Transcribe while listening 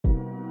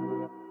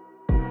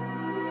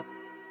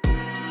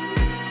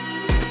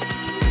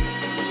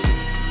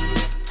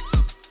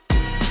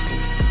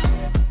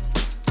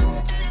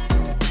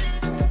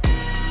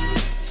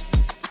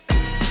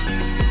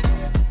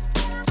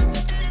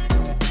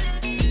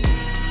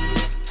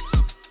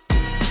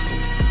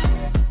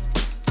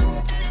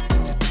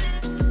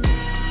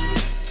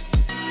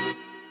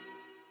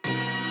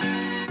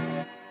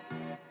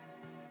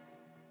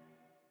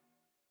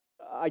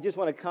I just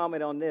want to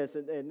comment on this,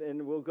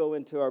 and we'll go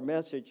into our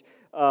message.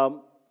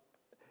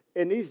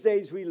 In these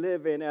days we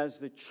live in as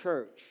the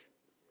church,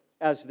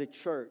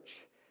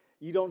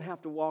 you don't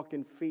have to walk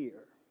in fear.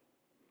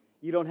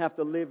 You don't have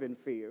to live in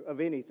fear of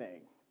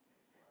anything.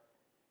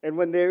 And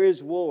when there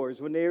is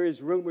wars, when there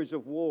is rumors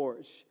of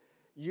wars,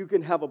 you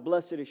can have a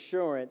blessed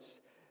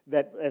assurance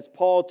that, as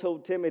Paul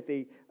told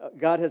Timothy,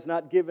 God has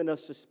not given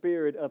us a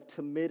spirit of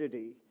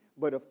timidity,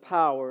 but of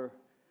power,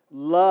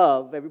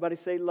 love, everybody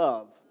say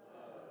love,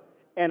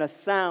 and a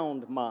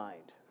sound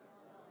mind.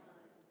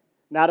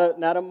 Not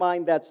a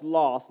mind that's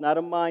lost, not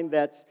a mind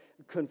that's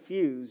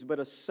confused, but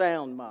a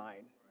sound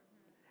mind.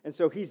 And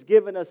so He's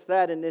given us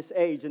that in this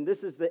age, and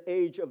this is the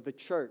age of the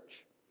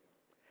church.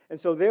 And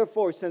so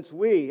therefore, since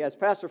we, as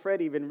Pastor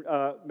Fred even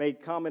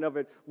made comment of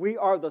it, we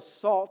are the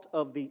salt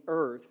of the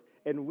earth,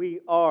 and we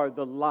are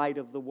the light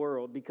of the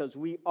world, because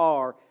we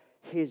are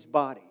His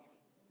body.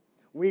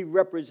 We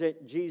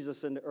represent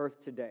Jesus in the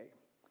earth today.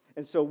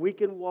 And so we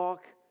can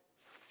walk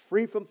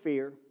free from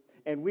fear,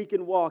 and we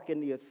can walk in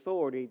the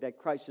authority that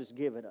Christ has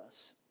given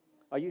us.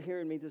 Are you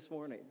hearing me this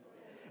morning?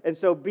 And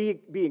so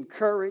be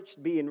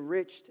encouraged, be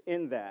enriched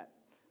in that,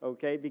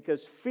 okay?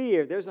 Because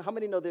fear, how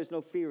many know there's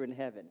no fear in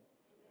heaven?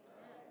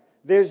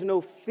 There's no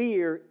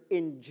fear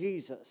in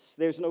Jesus.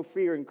 There's no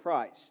fear in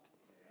Christ.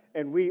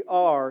 And we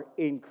are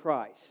in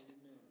Christ.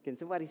 Can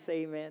somebody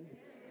say amen?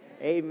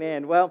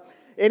 Amen. Well,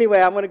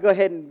 anyway, I'm going to go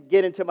ahead and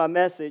get into my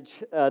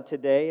message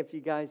today, if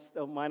you guys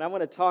don't mind. I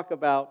want to talk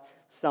about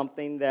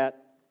something that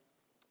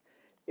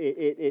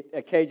it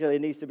occasionally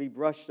needs to be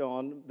brushed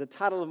on. The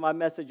title of my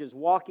message is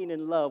Walking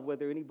in Love,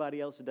 whether anybody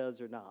else does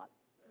or not.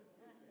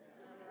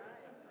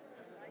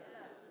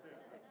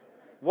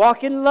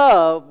 Walk in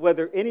love,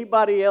 whether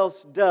anybody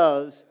else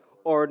does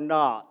or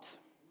not.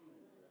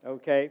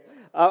 Okay?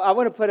 I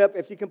want to put up,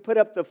 if you can put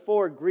up the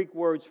 4 Greek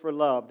words for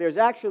love. There's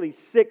actually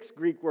 6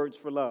 Greek words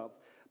for love,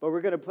 but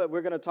we're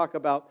going to talk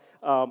about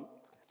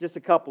just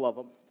a couple of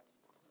them.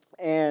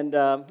 And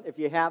if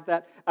you have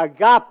that,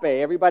 agape.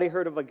 Everybody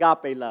heard of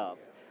agape love?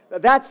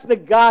 That's the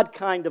God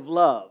kind of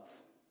love.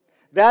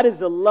 That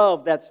is a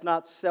love that's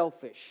not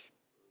selfish.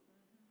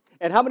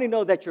 And how many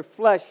know that your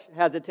flesh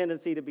has a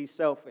tendency to be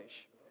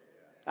selfish?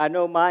 I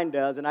know mine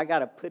does, and I got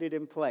to put it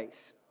in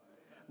place.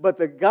 But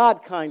the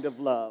God kind of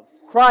love,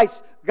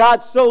 God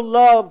so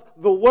loved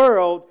the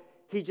world,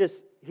 He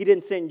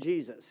didn't send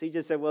Jesus. He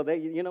just said, well,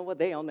 you know what?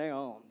 They on their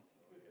own.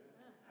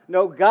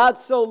 No, God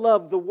so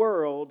loved the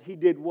world, He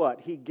did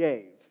what? He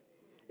gave.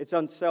 It's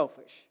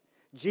unselfish.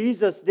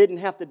 Jesus didn't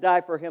have to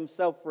die for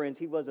Himself, friends.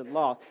 He wasn't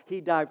lost. He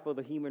died for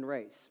the human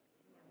race.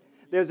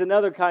 There's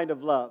another kind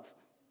of love.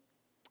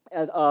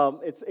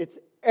 It's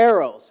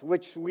eros,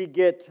 which we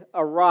get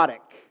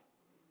erotic.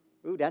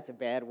 Ooh, that's a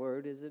bad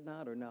word, is it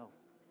not, or no?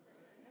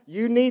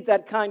 You need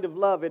that kind of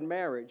love in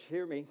marriage.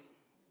 Hear me.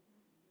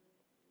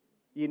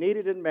 You need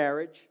it in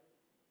marriage,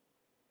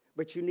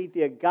 but you need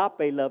the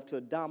agape love to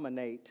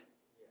dominate.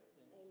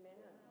 Amen.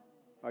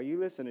 Are you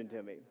listening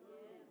to me?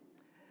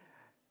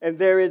 And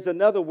there is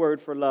another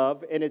word for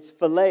love, and it's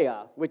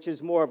philia, which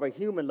is more of a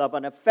human love,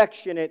 an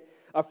affectionate,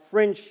 a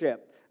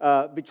friendship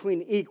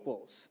between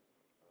equals.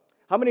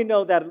 How many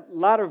know that a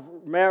lot of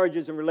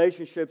marriages and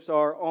relationships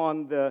are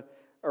on the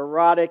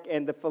erotic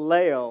and the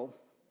phileo?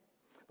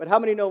 But how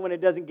many know when it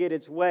doesn't get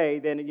its way,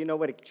 then you know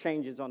what, it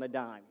changes on a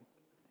dime?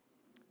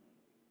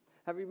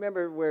 Have you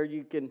remember where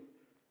you can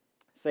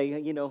say,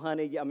 you know,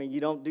 honey, I mean, you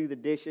don't do the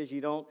dishes,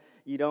 you don't,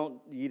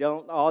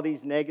 all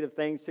these negative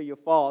things to your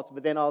faults,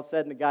 but then all of a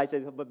sudden the guy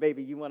says, but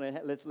baby, you want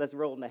to, let's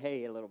roll in the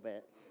hay a little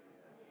bit.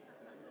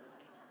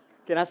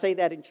 Can I say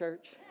that in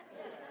church?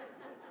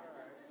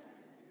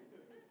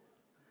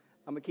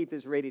 I'm going to keep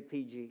this rated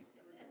PG.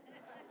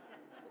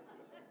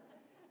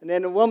 And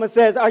then the woman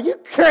says, are you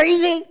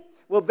crazy?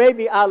 Well,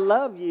 baby, I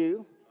love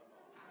you.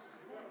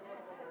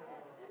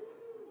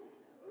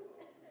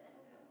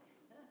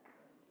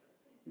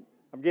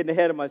 I'm getting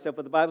ahead of myself,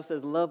 but the Bible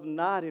says, love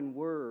not in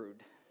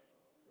word,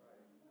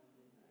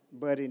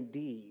 but in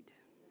deed.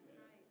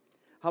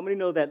 How many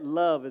know that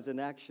love is an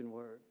action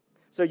word?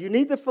 So you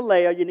need the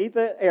phileo, you need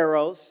the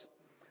eros,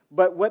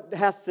 but what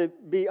has to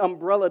be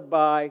umbrellaed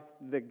by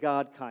the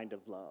God kind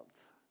of love?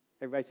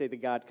 Everybody say the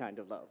God kind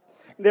of love.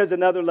 There's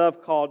another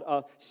love called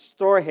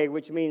storge,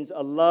 which means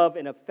a love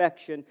and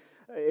affection.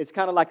 It's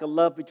kind of like a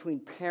love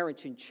between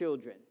parents and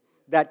children,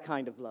 that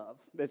kind of love.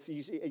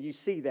 You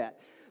see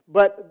that.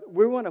 But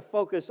we want to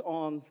focus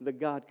on the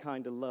God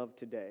kind of love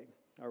today,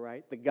 all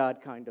right? The God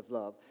kind of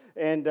love.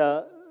 And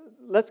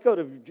let's go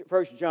to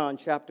 1 John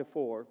chapter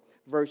 4,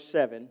 verse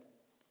 7.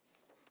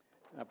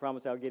 I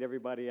promise I'll get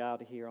everybody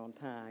out of here on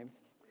time.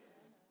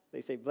 They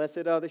say,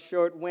 blessed are the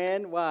short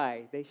wind.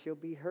 Why? They shall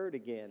be heard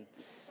again.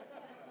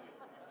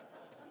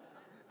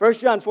 1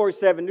 John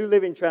 4:7, New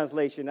Living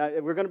Translation.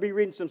 We're going to be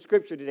reading some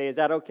scripture today. Is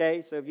that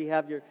okay? So if you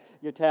have your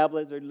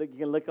tablets, or you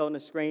can look on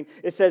the screen.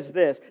 It says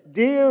this,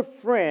 dear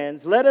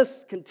friends, let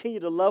us continue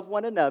to love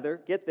one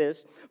another. Get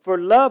this. For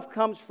love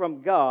comes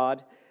from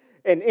God,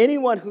 And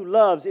anyone who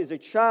loves is a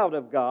child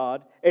of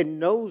God and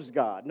knows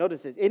God.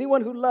 Notice this.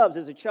 Anyone who loves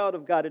is a child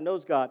of God and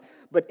knows God.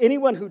 But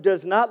anyone who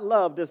does not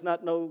love does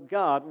not know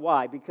God.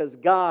 Why? Because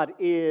God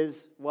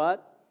is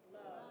what?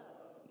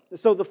 Love.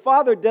 So the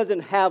Father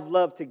doesn't have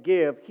love to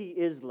give. He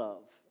is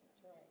love.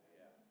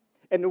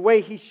 And the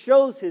way He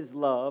shows His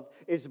love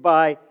is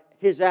by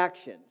His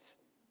actions.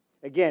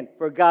 Again,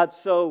 for God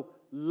so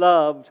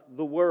loved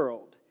the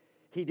world.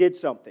 He did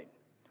something.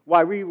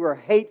 While we were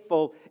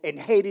hateful and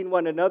hating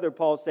one another,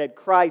 Paul said,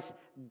 Christ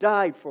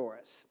died for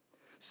us.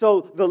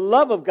 So the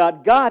love of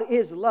God, God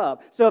is love.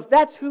 So if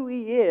that's who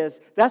He is,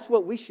 that's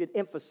what we should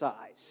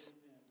emphasize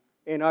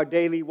in our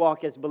daily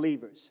walk as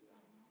believers.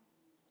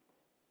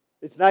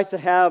 It's nice to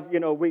have,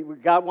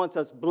 God wants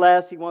us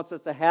blessed. He wants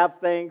us to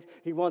have things.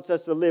 He wants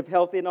us to live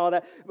healthy and all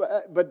that.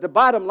 But the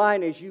bottom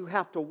line is you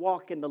have to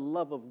walk in the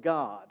love of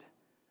God.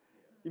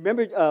 You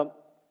remember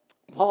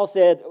Paul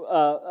said,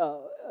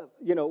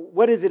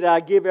 what is it that I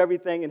give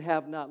everything and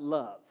have not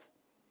love?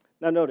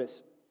 Now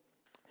notice,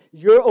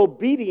 your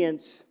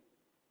obedience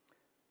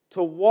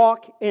to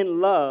walk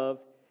in love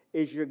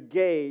is your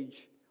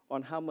gauge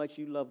on how much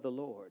you love the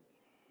Lord.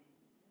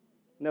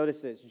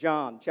 Notice this,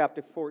 John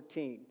chapter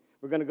 14.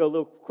 We're going to go a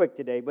little quick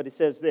today, but it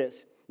says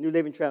this, New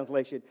Living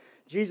Translation.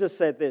 Jesus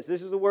said this.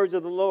 This is the words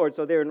of the Lord,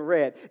 so they're in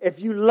red. If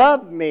you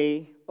love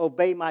me,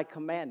 obey my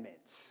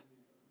commandments.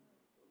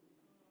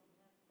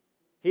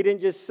 He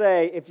didn't just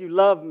say, if you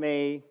love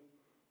me,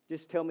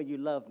 just tell me you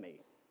love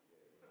me.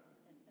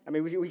 I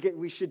mean,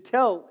 we should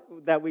tell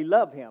that we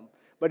love Him.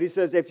 But He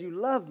says, if you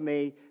love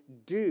me,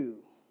 do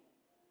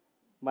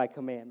my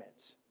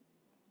commandments.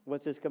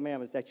 What's His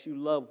commandments? That you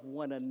love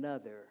one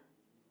another.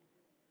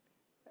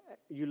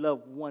 You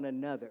love one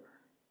another.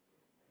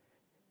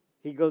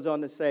 He goes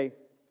on to say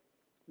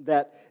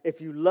that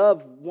if you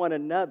love one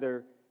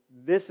another,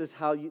 this is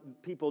how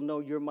people know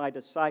you're my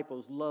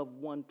disciples. Love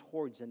one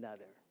towards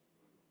another.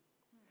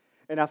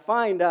 And I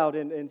find out,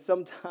 and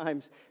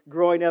sometimes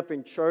growing up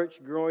in church,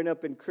 growing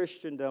up in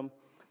Christendom,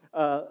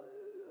 a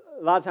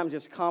lot of times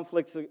there's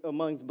conflicts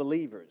amongst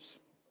believers.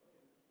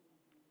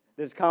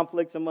 There's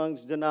conflicts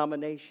amongst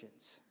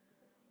denominations.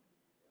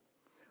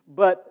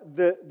 But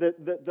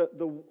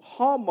the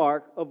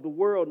hallmark of the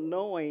world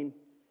knowing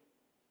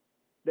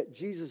that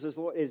Jesus is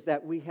Lord is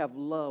that we have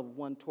love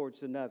one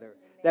towards another.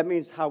 That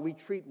means how we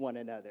treat one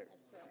another,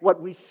 what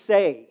we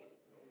say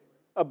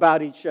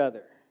about each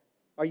other.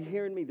 Are you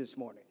hearing me this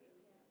morning?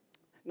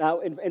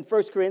 Now, in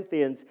 1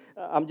 Corinthians,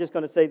 I'm just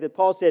going to say that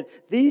Paul said,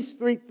 these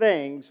three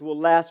things will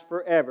last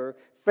forever,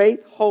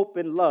 faith, hope,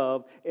 and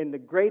love, and the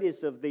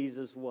greatest of these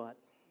is what?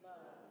 Love.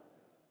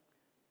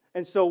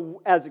 And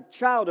so, as a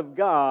child of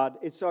God,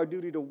 it's our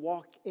duty to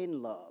walk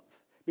in love,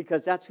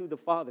 because that's who the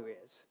Father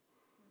is.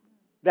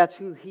 That's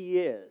who He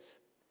is,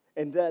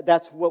 and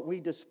that's what we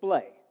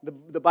display.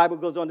 The Bible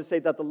goes on to say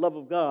that the love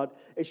of God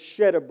is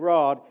shed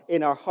abroad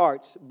in our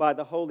hearts by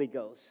the Holy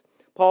Ghost.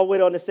 Paul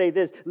went on to say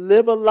this,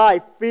 live a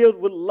life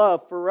filled with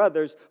love for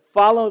others.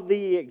 Follow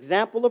the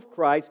example of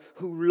Christ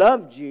who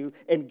loved you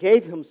and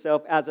gave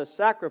Himself as a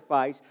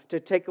sacrifice to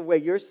take away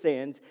your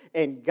sins.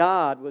 And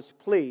God was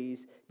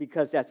pleased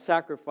because that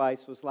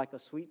sacrifice was like a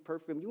sweet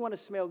perfume. You want to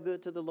smell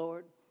good to the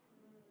Lord?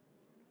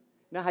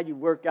 You know how you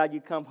work out, you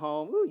come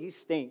home, ooh, you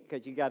stink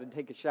because you got to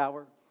take a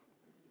shower.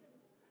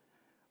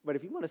 But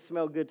if you want to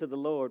smell good to the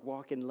Lord,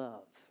 walk in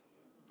love,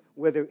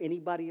 whether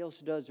anybody else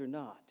does or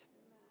not.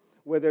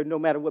 Whether no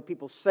matter what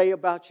people say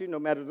about you, no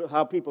matter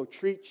how people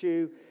treat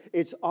you,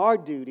 it's our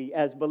duty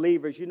as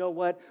believers. You know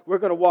what? We're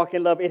going to walk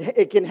in love.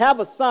 It can have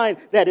a sign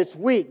that it's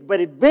weak,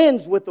 but it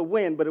bends with the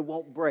wind, but it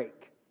won't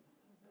break.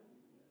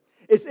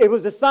 It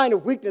was a sign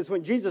of weakness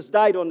when Jesus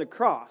died on the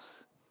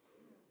cross.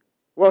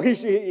 Well,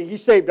 he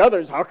saved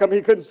others. How come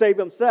He couldn't save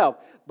Himself?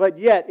 But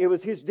yet, it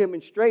was His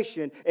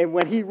demonstration. And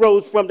when He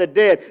rose from the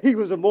dead, He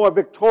was more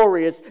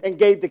victorious and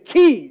gave the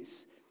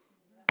keys.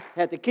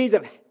 Had the keys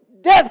of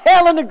death,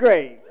 hell, and the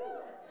grave.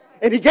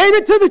 And He gave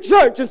it to the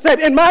church and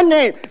said, in my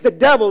name, the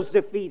devil's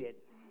defeated.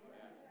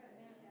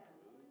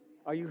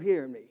 Are you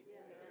hearing me?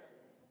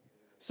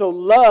 So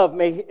love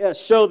may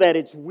show that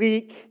it's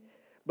weak,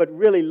 but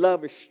really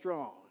love is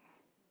strong.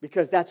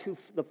 Because that's who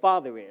the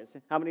Father is.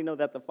 How many know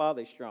that the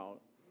Father is strong?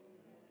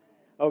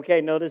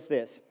 Okay, notice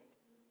this.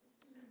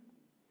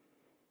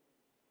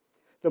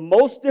 The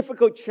most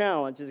difficult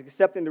challenge is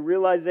accepting the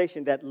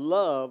realization that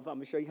love, I'm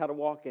going to show you how to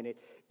walk in it,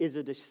 is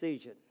a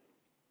decision.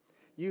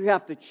 You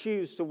have to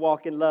choose to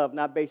walk in love,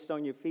 not based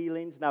on your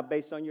feelings, not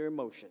based on your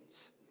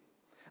emotions.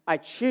 I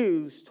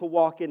choose to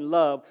walk in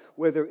love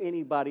whether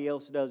anybody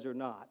else does or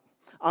not.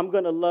 I'm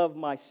going to love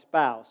my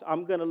spouse.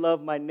 I'm going to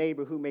love my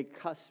neighbor who may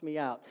cuss me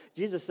out.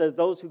 Jesus says,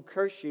 those who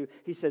curse you,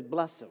 He said,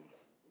 bless them.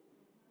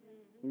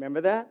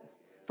 Remember that?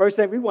 First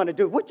thing we want to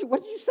do, what did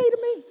you say to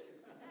me?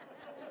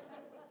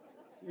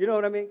 You know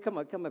what I mean? Come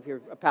up here,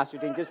 Pastor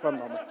Dean, just for a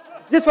moment.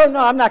 No,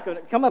 I'm not going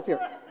to. Come up here.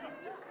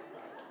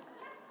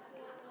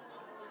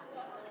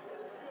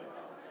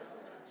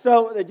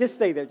 So just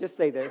stay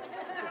there.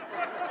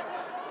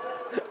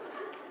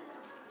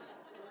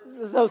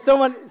 So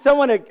someone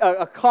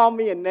called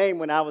me a name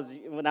when I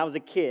was a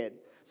kid.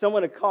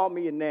 Someone had called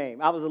me a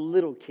name. I was a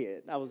little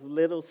kid. I was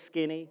little,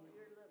 skinny.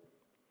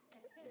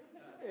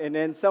 And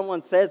then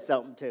someone said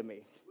something to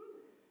me.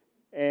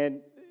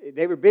 And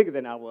they were bigger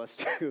than I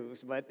was, too.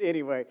 But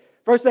anyway,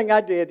 first thing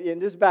I did,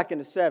 and this is back in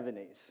the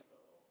 70s.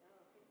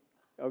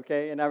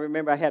 Okay, and I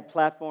remember I had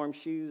platform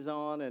shoes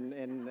on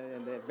and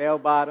the bell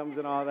bottoms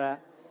and all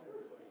that.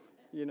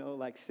 You know,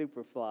 like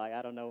Superfly,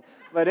 I don't know.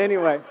 But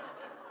anyway.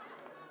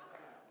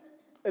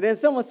 And then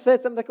someone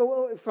said something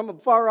from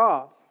afar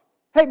off.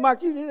 Hey,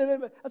 Mark,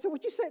 you. I said,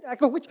 what you say? I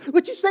go,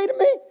 what you say to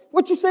me?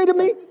 What you say to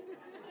me?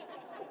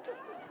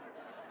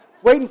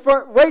 waiting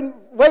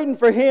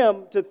for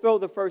him to throw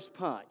the first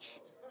punch.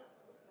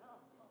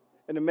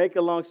 And to make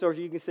a long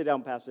story, you can sit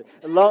down, Pastor.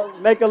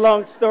 Make a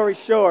long story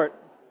short,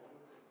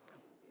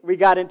 we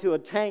got into a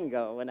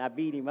tango, and I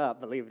beat him up,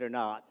 believe it or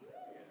not.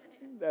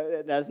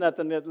 That's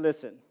nothing to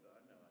listen.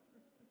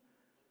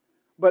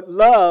 But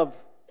love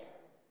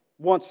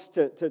wants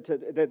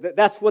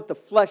that's what the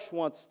flesh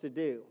wants to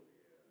do.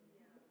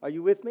 Are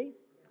you with me?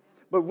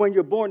 But when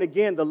you're born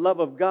again, the love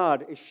of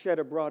God is shed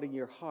abroad in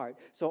your heart.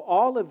 So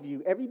all of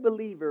you, every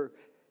believer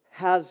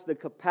has the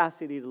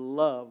capacity to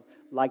love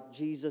like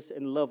Jesus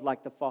and love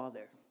like the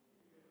Father.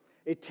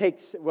 It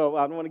takes, well,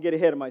 I don't want to get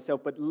ahead of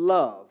myself, but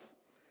love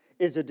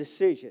is a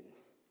decision.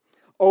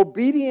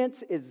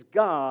 Obedience is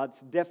God's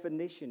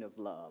definition of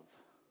love.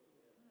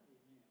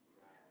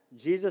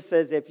 Jesus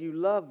says, if you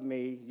love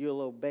me,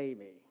 you'll obey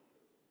me.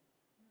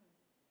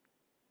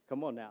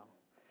 Come on now.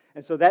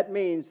 And so that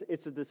means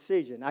it's a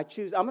decision. I'm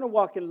going to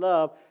walk in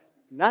love,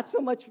 not so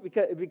much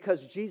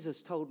because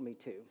Jesus told me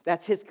to.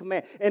 That's his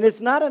command. And it's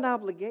not an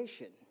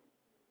obligation.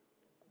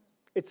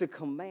 It's a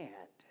command.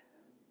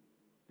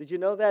 Did you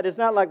know that? It's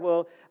not like,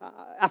 well,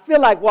 I feel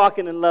like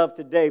walking in love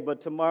today, but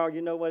tomorrow,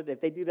 you know what?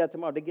 If they do that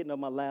tomorrow, they're getting on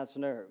my last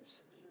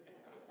nerves.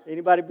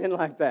 Anybody been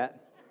like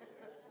that?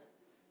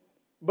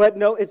 But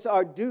no, it's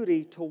our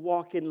duty to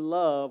walk in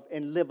love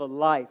and live a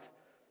life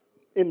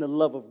in the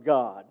love of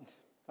God.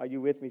 Are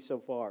you with me so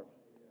far?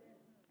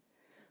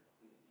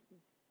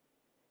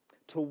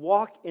 To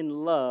walk in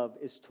love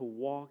is to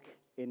walk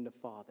in the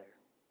Father.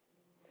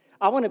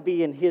 I want to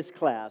be in his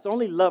class.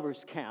 Only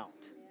lovers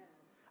count.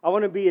 I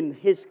want to be in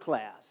his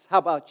class. How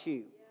about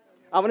you?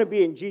 I want to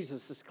be in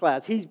Jesus'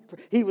 class.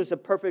 He was a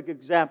perfect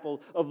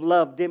example of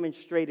love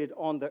demonstrated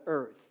on the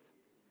earth.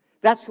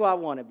 That's who I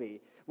want to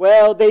be.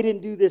 Well, they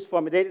didn't do this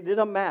for me. It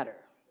doesn't matter.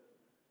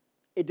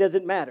 It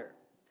doesn't matter.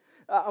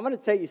 I'm going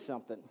to tell you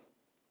something.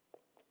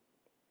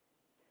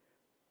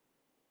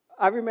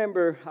 I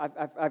remember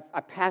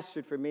I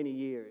pastored for many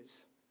years.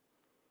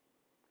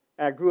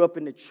 I grew up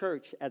in the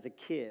church as a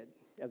kid.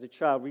 As a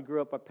child, we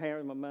grew up, my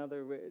parents, my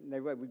mother,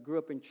 we grew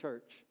up in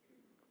church.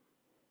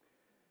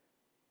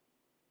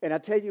 And I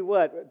tell you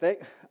what,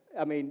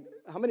 how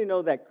many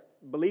know that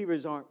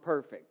believers aren't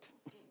perfect?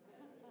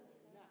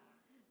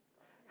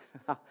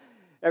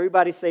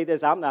 Everybody say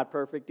this, I'm not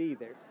perfect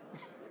either.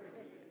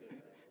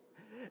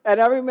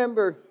 And I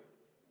remember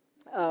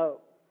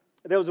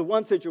there was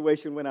one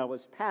situation when I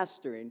was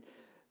pastoring,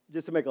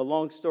 just to make a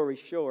long story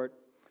short,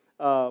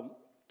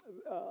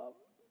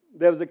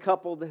 there was a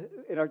couple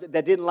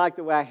that didn't like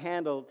the way I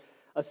handled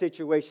a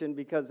situation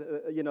because,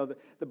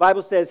 the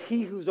Bible says,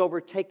 he who's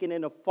overtaken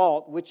in a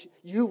fault, which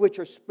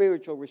are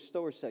spiritual,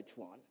 restore such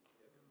one.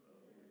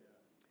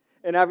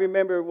 And I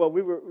remember,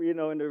 we were,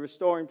 in the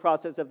restoring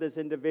process of this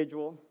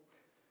individual,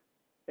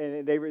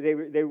 and they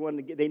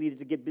needed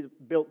to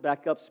get built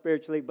back up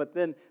spiritually, but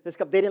then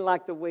they didn't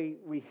like the way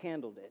we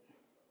handled it.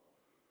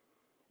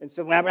 And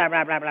so, blah, blah,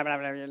 blah, blah, blah, blah,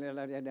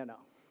 blah, no.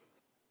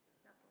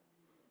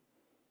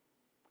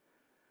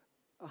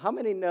 How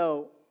many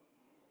know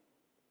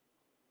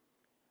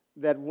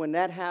that when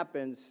that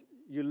happens,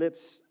 your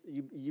lips,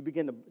 you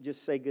begin to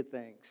just say good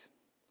things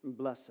and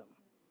bless them?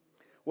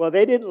 Well,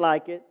 they didn't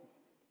like it,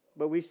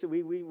 but we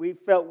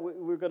felt we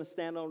were going to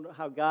stand on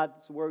how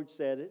God's word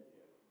said it.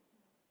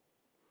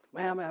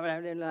 Well, I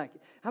didn't like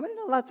it. How many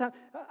know a lot of times?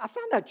 I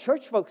found out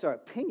church folks are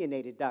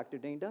opinionated, Dr.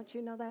 Dean. Don't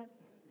you know that?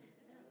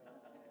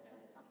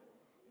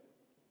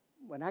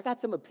 When I got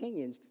some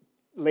opinions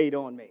laid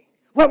on me.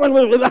 I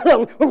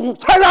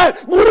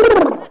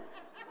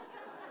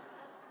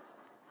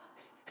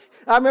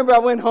remember I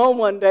went home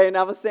one day and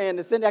I was saying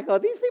to Cindy, I go,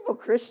 these people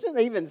Christians,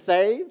 they even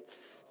saved?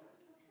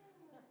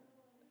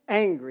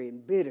 Angry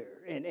and bitter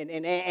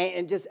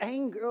and just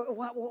angry.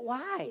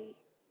 Why?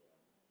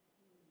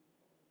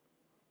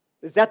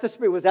 Is that the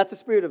spirit? Was that the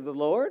spirit of the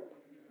Lord?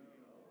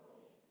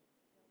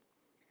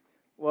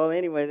 Well,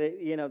 anyway,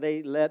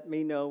 they let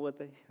me know what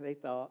they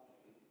thought.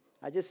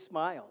 I just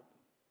smiled.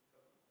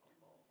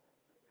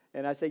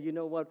 And I said, you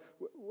know what?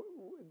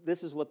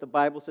 This is what the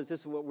Bible says.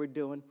 This is what we're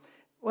doing.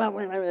 Well,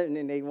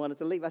 and they wanted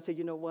to leave. I said,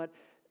 you know what?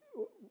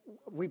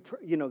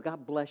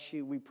 God bless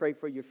you. We pray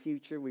for your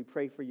future. We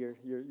pray for your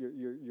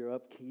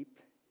upkeep.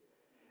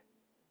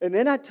 And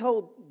then I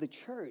told the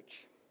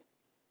church,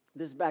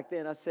 this is back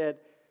then, I said,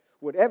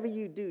 whatever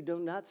you do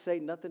not say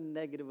nothing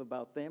negative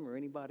about them or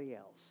anybody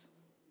else.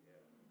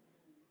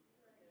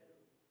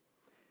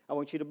 I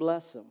want you to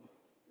bless them.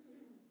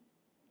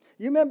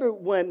 You remember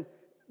when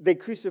they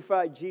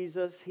crucified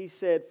Jesus, he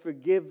said,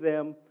 forgive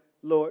them,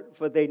 Lord,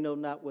 for they know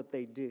not what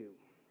they do.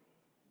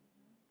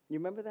 You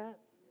remember that?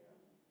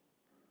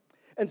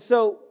 And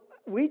so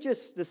we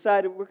just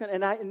decided we're going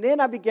to, and then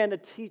I began to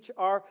teach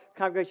our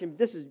congregation,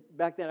 this is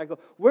back then, I go,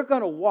 we're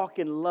going to walk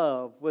in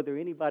love whether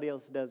anybody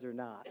else does or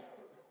not.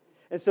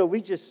 And so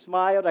we just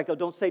smiled. I go,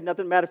 don't say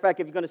nothing. Matter of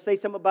fact, if you're going to say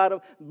something about them,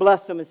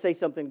 bless them and say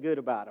something good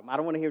about them. I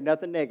don't want to hear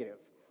nothing negative.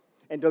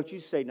 And don't you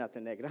say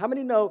nothing negative. How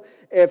many know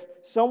if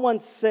someone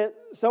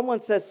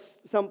says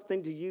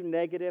something to you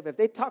negative, if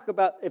they talk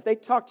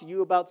to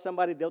you about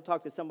somebody, they'll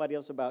talk to somebody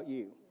else about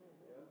you.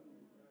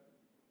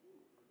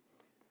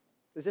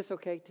 Is this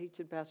okay,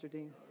 teaching, Pastor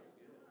Dean?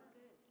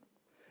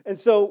 And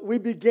so we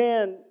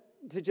began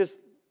to just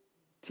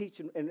teach,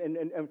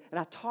 and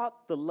I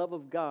taught the love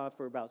of God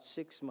for about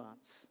 6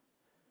 months.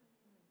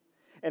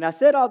 And I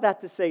said all that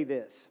to say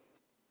this.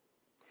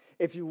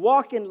 If you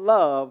walk in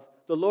love,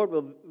 the Lord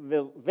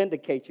will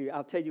vindicate you.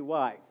 I'll tell you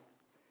why.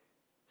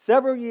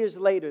 Several years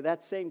later,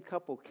 that same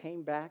couple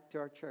came back to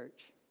our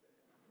church.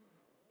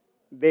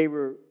 They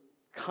were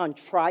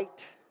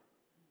contrite.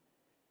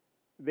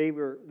 They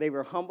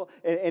were humble.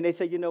 And they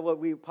said, you know what,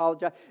 we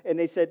apologize. And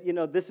they said, you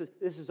know,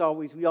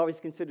 we always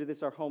consider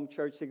this our home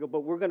church. They go,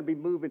 but we're going to be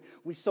moving.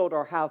 We sold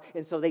our house.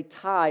 And so they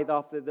tithe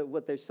off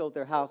what they sold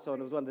their house on.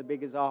 It was one of the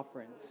biggest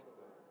offerings.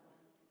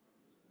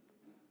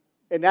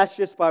 And that's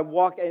just by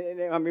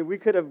walking. I mean, we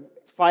could have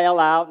file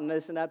out and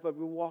this and that, but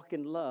we walk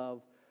in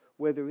love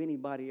whether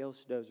anybody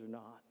else does or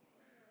not.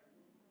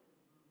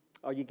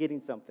 Are you getting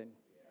something?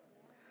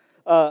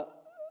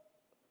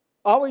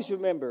 Always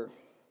remember,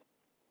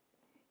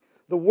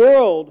 the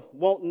world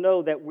won't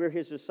know that we're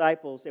his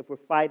disciples if we're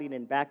fighting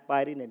and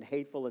backbiting and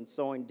hateful and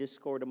sowing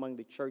discord among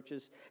the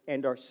churches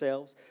and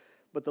ourselves.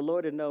 But the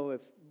Lord will know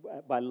if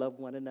by love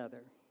one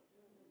another.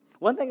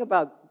 One thing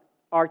about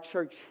our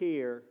church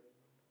here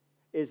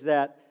is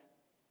that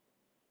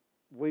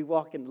we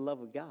walk in the love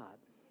of God.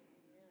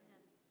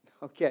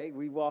 Okay,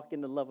 we walk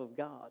in the love of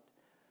God.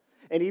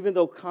 And even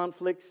though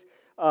conflicts,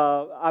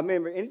 I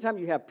remember anytime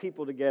you have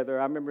people together,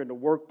 I remember in the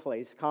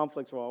workplace,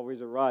 conflicts will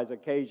always arise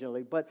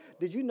occasionally. But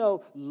did you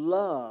know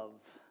love,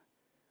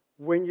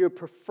 when you're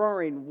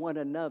preferring one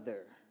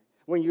another,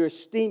 when you're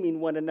esteeming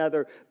one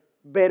another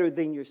better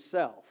than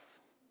yourself?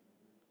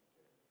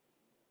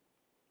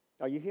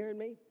 Are you hearing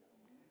me?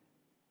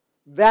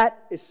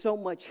 That is so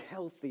much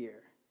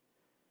healthier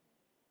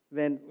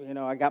than, you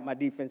know, I got my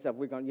defense up.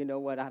 We're going, you know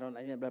what, I don't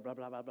know, blah, blah,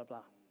 blah, blah, blah,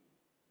 blah.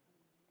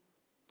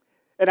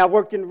 And I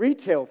worked in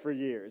retail for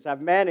years.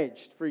 I've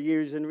managed for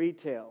years in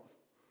retail.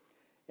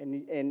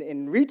 And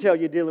in retail,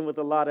 you're dealing with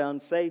a lot of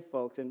unsaved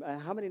folks. And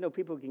how many know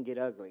people can get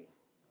ugly?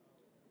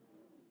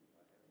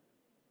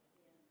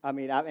 I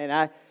mean,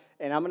 I'm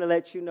going to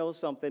let you know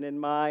something. In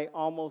my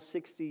almost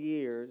 60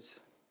 years,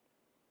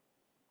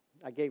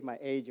 I gave my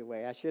age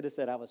away. I should have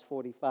said I was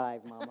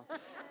 45, Mama.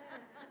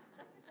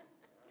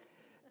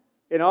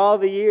 In all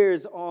the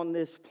years on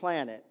this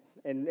planet,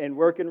 and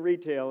working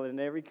retail and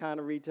every kind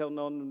of retail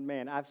known to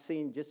man, I've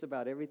seen just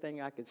about everything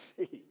I could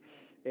see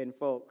in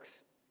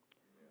folks.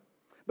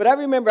 But I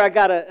remember I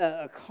got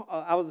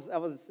I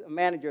was a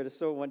manager at a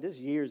store one, this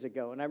years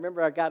ago, and I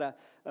remember I got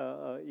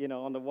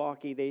on the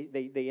walkie,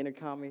 they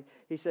intercom me.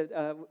 He said,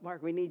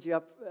 Mark, we need you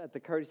up at the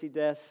courtesy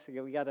desk.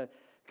 We got a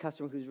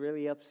customer who's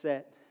really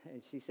upset.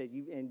 And she said,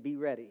 be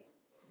ready.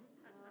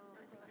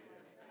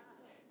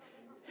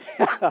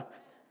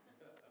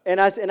 And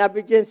I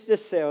began to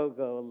just say, oh,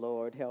 God,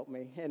 Lord, help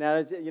me. And I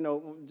was,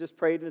 just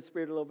prayed in the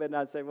Spirit a little bit, and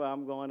I'd say, well,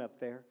 I'm going up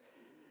there.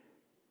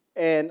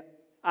 And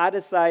I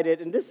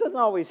decided, and this doesn't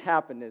always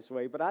happen this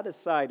way, but I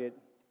decided,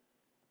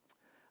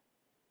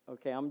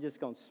 okay, I'm just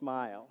going to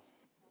smile.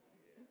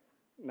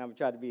 And I'm going to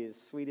try to be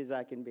as sweet as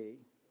I can be.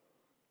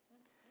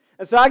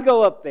 And so I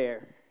go up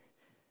there.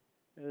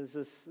 There's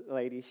this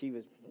lady, she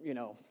was,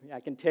 I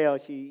can tell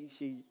she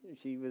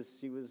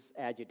was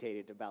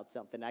agitated about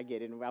something. I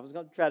get it. I was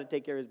going to try to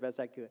take care of her as best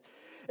I could.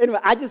 Anyway,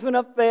 I just went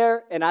up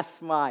there and I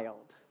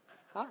smiled.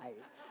 Hi.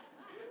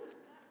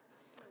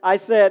 I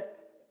said,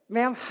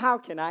 ma'am, how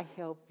can I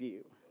help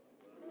you?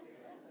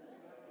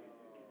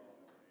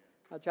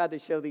 I tried to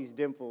show these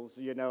dimples,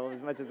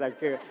 as much as I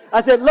could.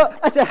 I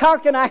said, how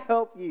can I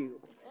help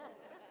you?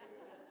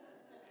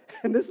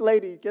 And this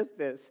lady, get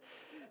this.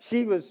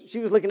 She was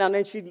looking down there,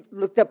 and she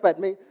looked up at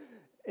me,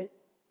 and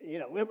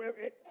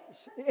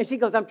she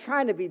goes, I'm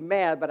trying to be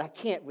mad, but I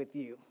can't with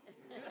you.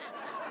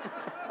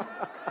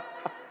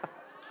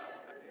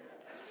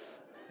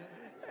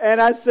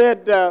 And I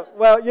said,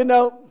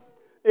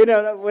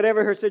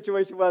 whatever her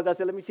situation was, I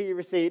said, let me see your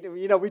receipt.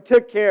 And, we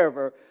took care of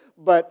her,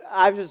 but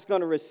I'm just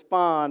going to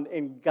respond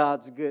in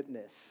God's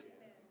goodness.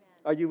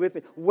 Are you with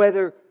me?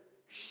 Whether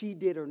she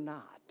did or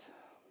not.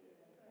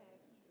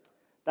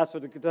 That's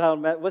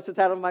what's the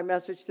title of my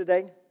message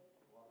today?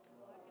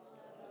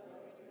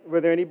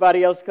 Were there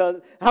anybody else?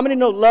 How many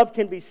know love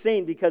can be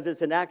seen because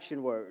it's an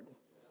action word?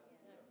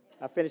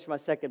 I finished my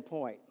second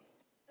point.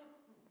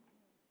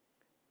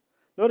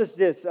 Notice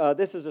this.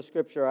 This is a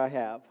scripture I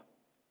have.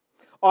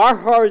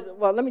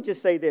 Well, let me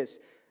just say this.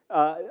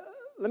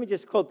 Let me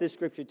just quote this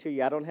scripture to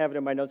you. I don't have it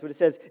in my notes, but it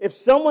says, if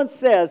someone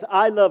says,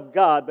 I love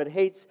God, but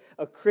hates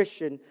a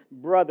Christian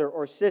brother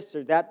or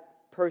sister, that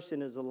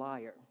person is a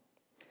liar.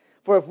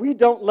 For if we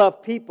don't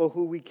love people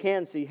who we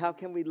can see, how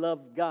can we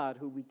love God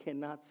who we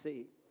cannot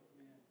see?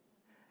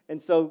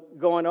 And so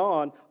going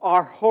on,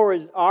 our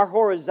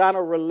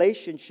horizontal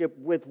relationship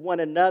with one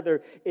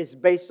another is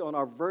based on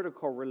our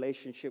vertical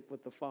relationship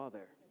with the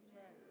Father.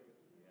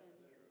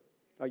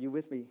 Are you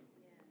with me?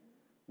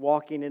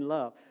 Walking in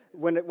love.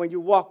 When you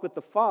walk with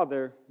the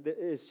Father,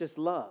 it's just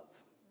love.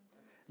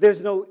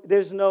 There's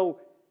no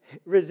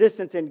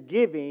resistance in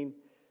giving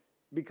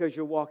because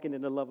you're walking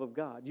in the love of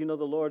God. You know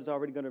the Lord's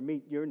already going to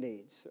meet your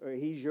needs, or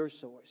He's your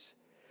source.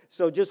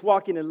 So just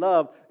walking in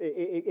love,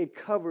 it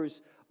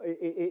covers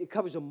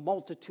a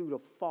multitude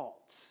of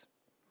faults.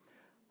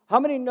 How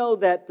many know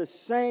that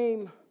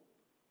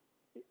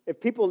if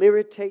people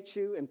irritate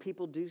you, and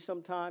people do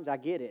sometimes, I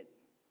get it.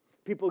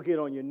 People get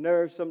on your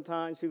nerves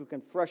sometimes. People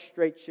can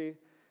frustrate you.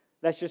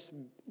 That's just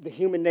the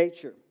human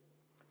nature.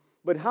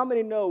 But how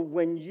many know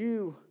when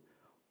you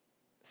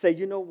say,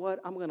 you know what,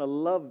 I'm going to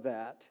love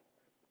that.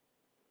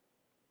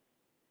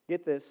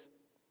 Get this.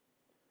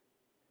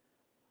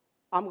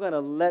 I'm going to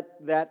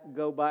let that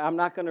go by. I'm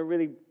not going to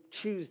really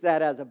choose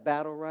that as a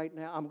battle right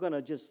now. I'm going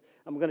to just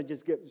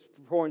get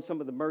pouring some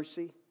of the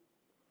mercy.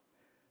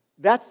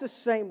 That's the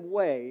same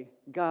way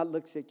God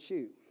looks at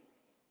you.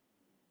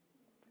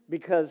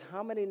 Because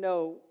how many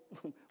know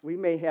we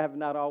may have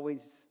not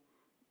always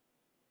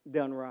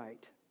done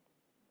right?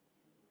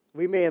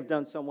 We may have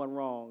done someone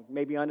wrong,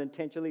 maybe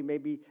unintentionally,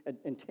 maybe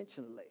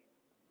intentionally.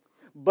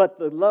 But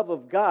the love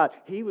of God,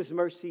 He was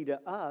mercy to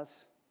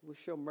us, will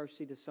show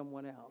mercy to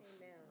someone else.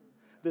 Amen.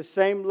 The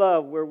same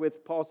love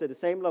wherewith, Paul said, the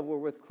same love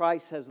wherewith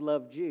Christ has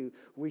loved you,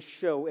 we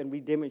show and we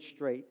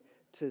demonstrate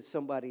to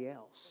somebody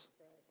else.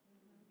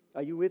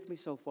 Are you with me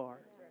so far?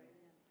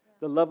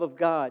 The love of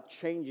God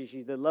changes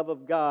you. The love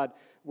of God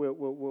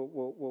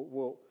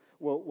will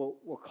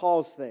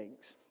cause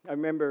things. I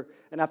remember,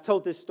 and I've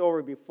told this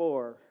story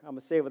before. I'm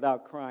going to say it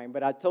without crying,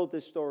 but I told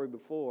this story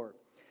before,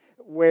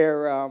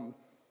 where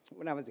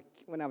when I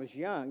was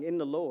young in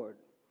the Lord,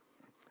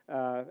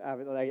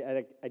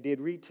 I did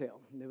retail.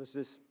 There was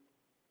this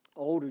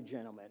older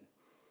gentleman,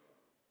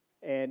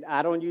 and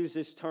I don't use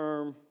this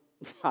term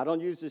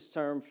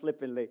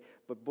flippantly,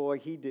 but boy,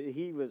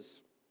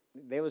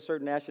 there were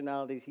certain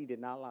nationalities he did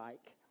not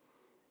like.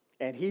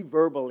 And he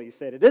verbally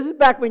said it. This is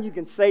back when you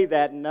can say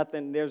that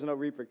and there's no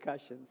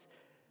repercussions.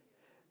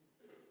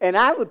 And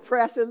I would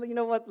pray. I said, you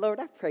know what, Lord,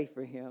 I pray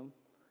for him.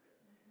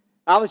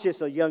 I was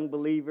just a young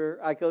believer.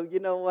 I go, you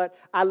know what?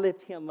 I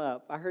lift him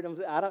up. I heard him.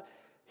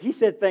 He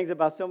said things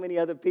about so many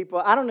other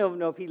people. I don't even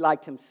know if he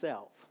liked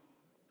himself.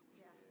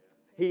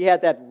 He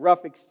had that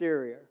rough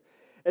exterior.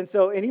 And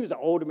he was an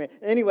older man.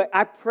 Anyway,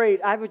 I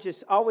prayed. I would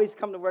just always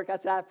come to work. I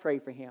said, I pray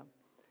for him.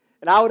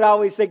 And I would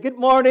always say, good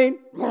morning.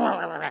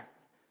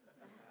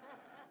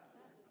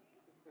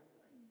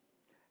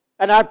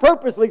 And I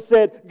purposely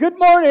said, good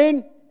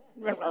morning.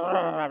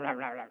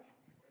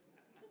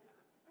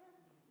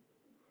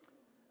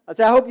 I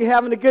said, I hope you're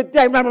having a good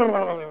day.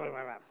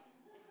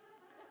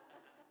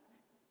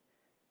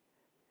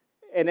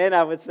 And then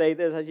I would say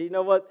this. I said, you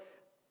know what?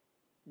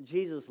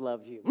 Jesus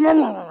loves you.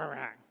 And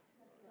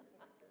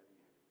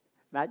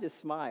I just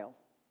smile.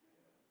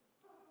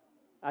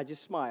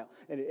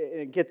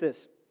 And get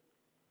this.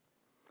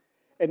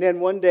 And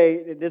then one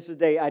day, this is the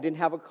day I didn't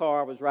have a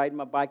car. I was riding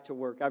my bike to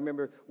work. I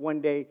remember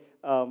one day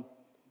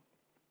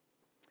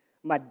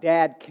my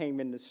dad came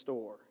in the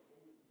store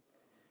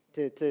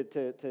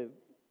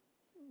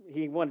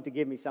he wanted to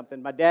give me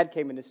something. My dad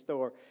came in the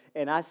store,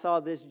 and I saw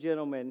this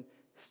gentleman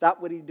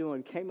stop what he's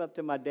doing, came up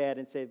to my dad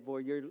and said, boy,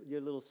 your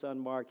little son,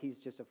 Mark, he's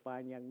just a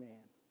fine young man.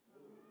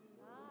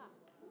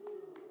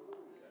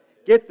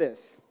 Get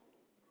this.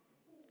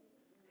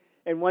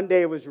 And one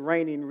day it was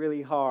raining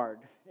really hard,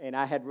 and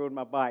I had rode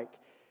my bike.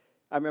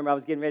 I remember I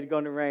was getting ready to go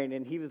in the rain,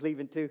 and he was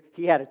leaving too.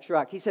 He had a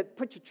truck. He said,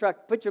 put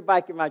your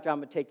bike in my truck, I'm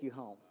going to take you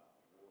home.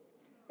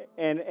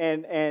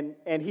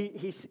 And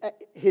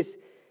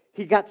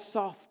he got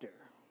softer.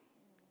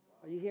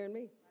 Are you hearing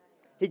me?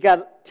 He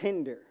got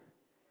tender.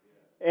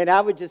 And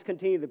I would just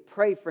continue to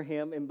pray for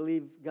him and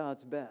believe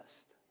God's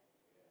best.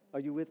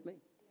 Are you with me?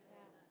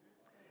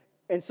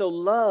 And so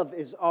love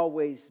is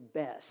always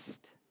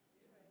best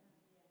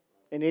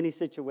in any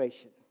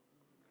situation.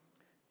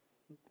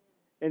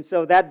 And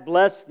so that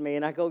blessed me.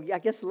 And I go, I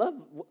guess love,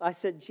 I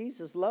said,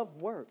 Jesus, love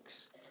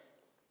works.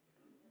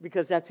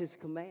 Because that's His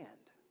command.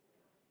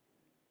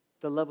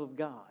 The love of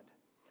God.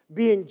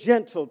 Being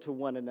gentle to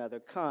one another,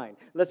 kind.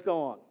 Let's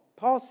go on.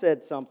 Paul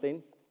said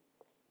something.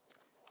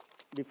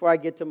 Before I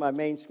get to my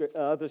main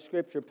other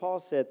scripture, Paul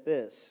said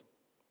this.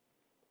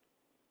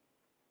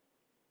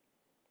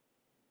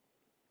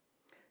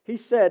 He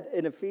said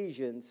in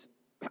Ephesians,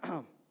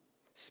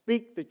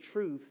 speak the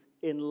truth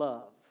in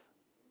love.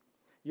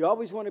 You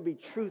always want to be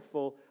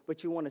truthful,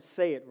 but you want to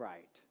say it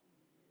right.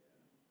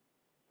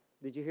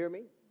 Did you hear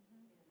me?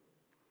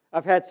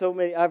 I've had so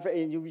many,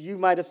 and you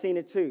might have seen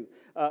it too.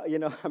 I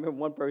remember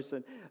one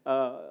person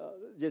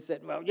just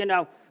said, well,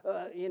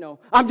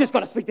 I'm just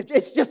going to speak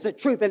it's just the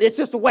truth, and it's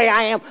just the way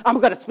I am. I'm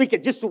going to speak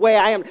it just the way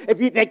I am.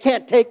 If they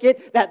can't take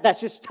it,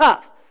 that's just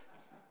tough.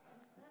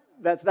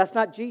 That's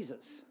not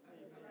Jesus.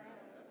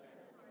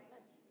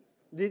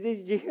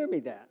 Did you hear me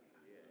that?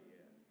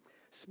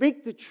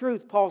 Speak the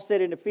truth, Paul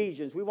said in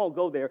Ephesians. We won't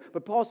go there,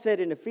 but Paul said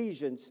in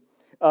Ephesians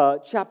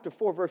chapter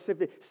 4, verse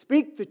 15,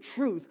 speak the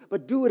truth,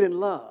 but do it in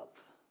love.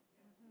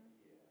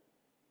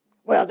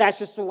 Well, that's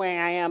just the way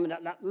I am.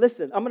 Now,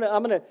 listen, I'm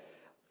gonna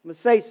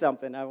say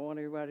something. I want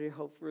everybody to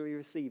hopefully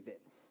receive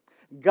it.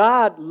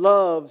 God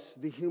loves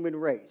the human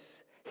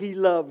race. He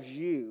loves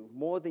you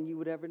more than you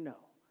would ever know.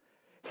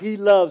 He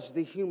loves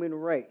the human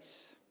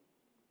race.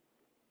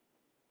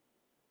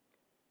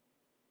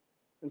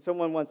 And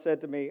someone once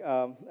said to me,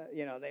 I'm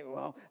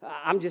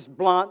just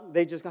blunt.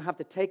 They're just going to have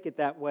to take it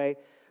that way.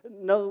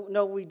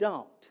 No, we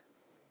don't.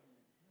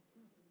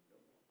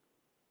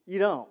 You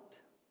don't.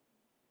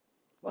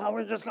 Well,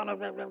 we're just going to...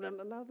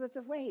 No,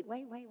 wait.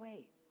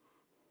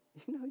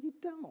 You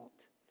don't.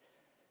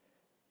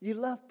 You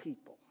love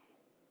people.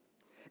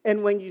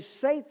 And when you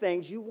say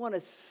things, you want to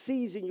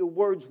season your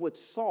words with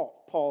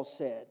salt, Paul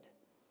said.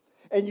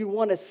 And you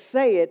want to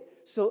say it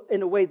so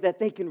in a way that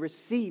they can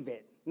receive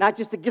it, not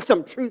just to get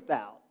some truth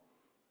out.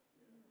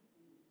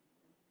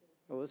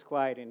 Oh, it's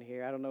quiet in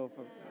here. I don't know if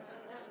I'm...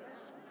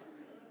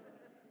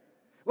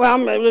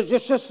 Well, it's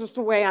just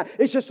the way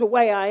it's just the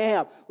way I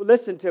am. Well,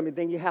 listen to me.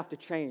 Then you have to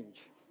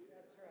change.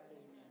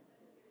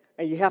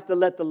 And you have to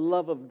let the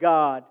love of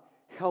God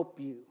help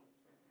you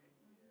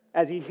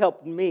as He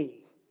helped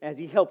me, as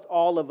He helped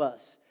all of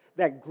us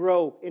that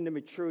grow in the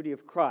maturity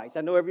of Christ.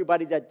 I know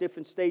everybody's at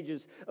different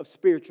stages of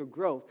spiritual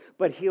growth,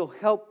 but He'll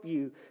help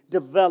you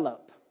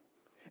develop.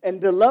 And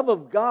the love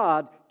of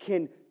God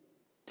can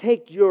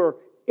take your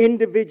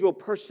individual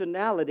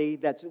personality,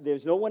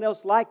 there's no one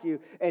else like you,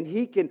 and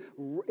He can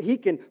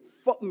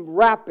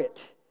wrap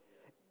it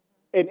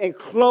and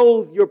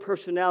clothe your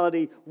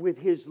personality with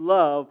His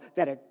love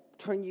that'll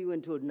turn you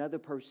into another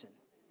person.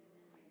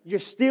 You're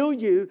still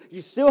you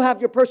still have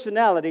your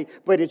personality,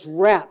 but it's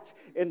wrapped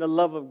in the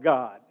love of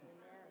God.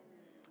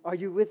 Are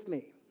you with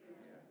me?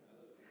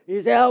 You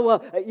say, oh, well,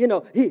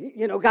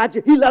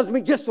 God, He loves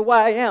me just the way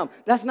I am.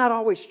 That's not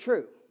always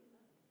true.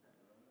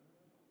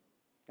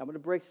 I'm going to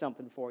break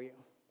something for you.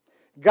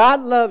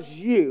 God loves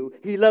you.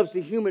 He loves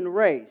the human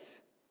race.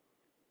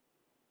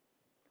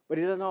 But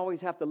He doesn't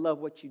always have to love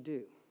what you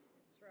do.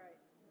 That's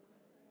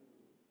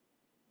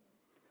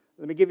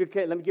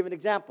right. Let me give an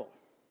example.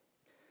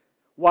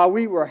 While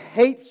we were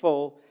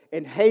hateful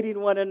and hating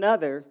one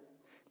another,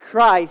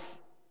 Christ...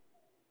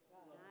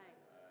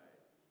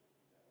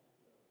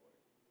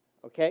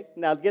 Okay,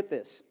 now get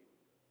this.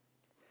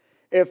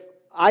 If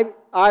I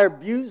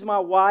abuse my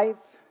wife,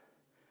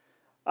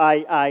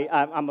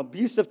 I'm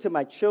abusive to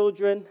my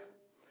children,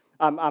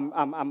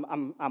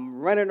 I'm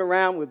running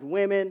around with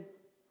women,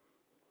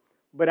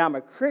 but I'm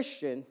a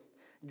Christian,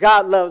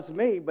 God loves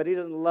me, but He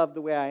doesn't love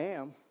the way I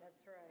am. That's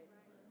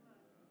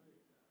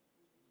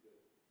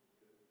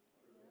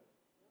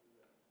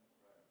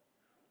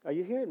right. Are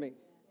you hearing me?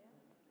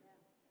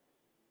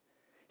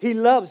 He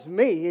loves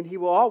me, and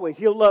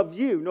He'll love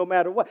you no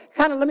matter what.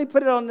 Let me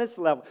put it on this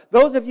level.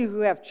 Those of you who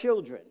have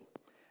children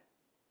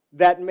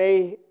that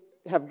may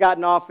have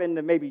gotten off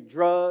into maybe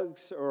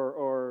drugs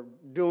or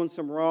doing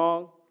some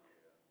wrong,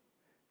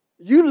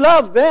 you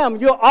love them.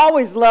 You'll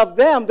always love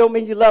them. Don't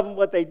mean you love them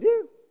what they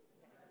do.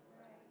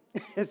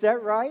 Is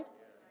that right?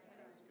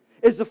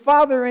 Is the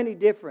Father any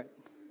different?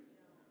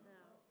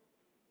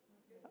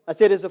 I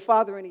said, is the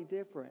Father any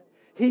different?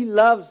 He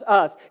loves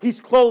us. He's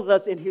clothed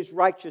us in His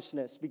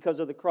righteousness because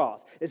of the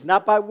cross. It's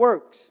not by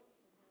works,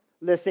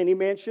 lest any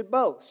man should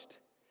boast.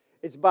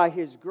 It's by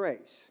His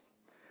grace.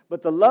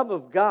 But the love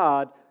of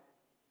God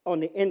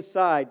on the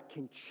inside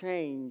can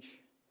change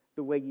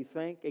the way you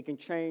think. It can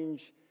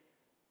change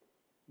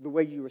the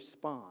way you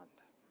respond.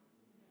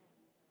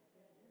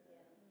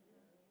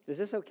 Is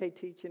this okay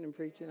teaching and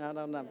preaching? I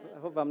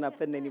hope I'm not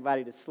putting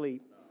anybody to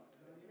sleep.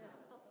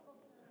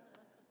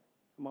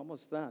 I'm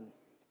almost done.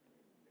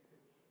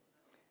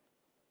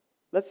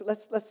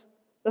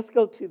 Let's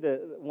go to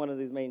one of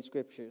these main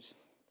scriptures.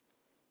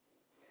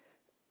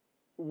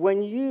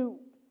 When you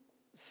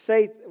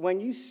say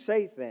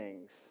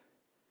things,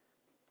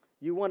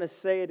 you want to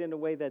say it in a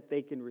way that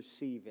they can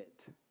receive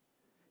it.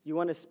 You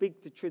want to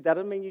speak the truth. That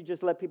doesn't mean you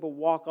just let people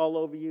walk all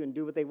over you and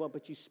do what they want,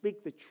 but you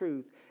speak the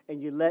truth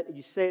and you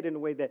say it in a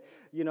way that,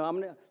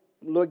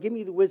 Lord, give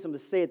me the wisdom to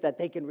say it that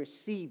they can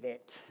receive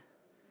it.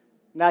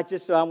 Not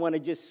just so I want to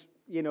just,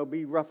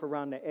 be rough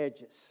around the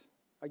edges.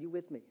 Are you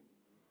with me?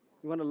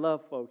 You want to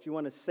love folks. You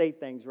want to say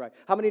things right.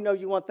 How many know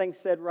you want things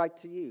said right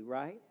to you,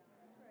 right?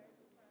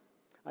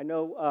 I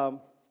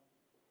know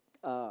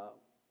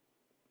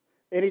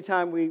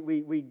anytime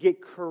we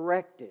get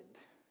corrected,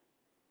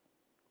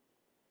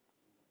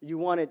 you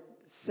want it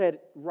said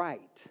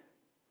right.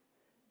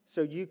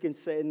 So you can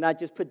say, not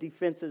just put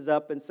defenses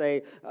up and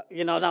say,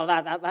 no,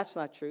 that's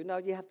not true. No,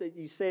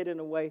 you say it in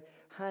a way,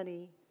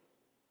 honey,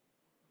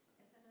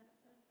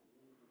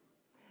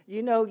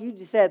 you know, you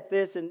just said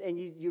this and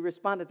you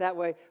responded that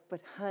way,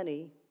 but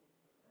honey,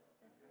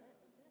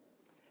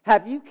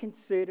 have you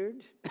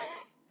considered?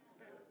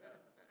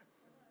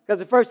 Because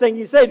the first thing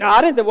you say, no,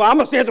 I didn't say, well, I'm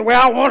going to say it the way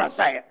I want to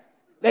say it.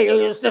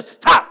 It's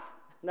just tough.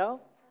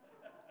 No?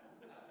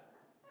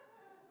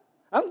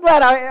 I'm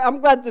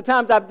glad the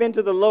times I've been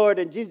to the Lord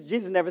and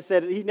Jesus never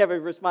said it. He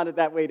never responded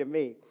that way to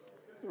me.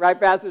 Right,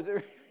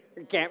 Pastor?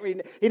 Can't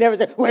read. He never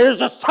said, well, it's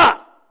just tough.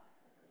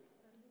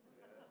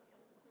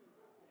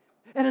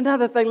 And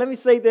another thing, let me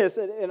say this,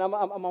 and I'm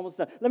almost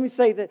done. Let me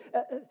say that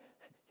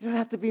you don't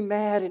have to be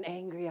mad and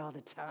angry all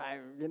the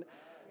time. You know?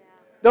 Yeah.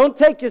 Don't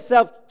take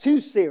yourself too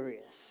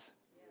serious.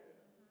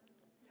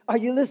 Are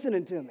you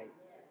listening to me?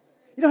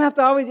 You don't have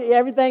to always,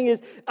 everything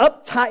is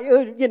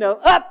uptight,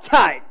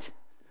 uptight.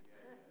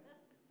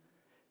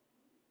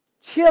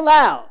 Chill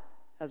out,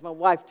 as my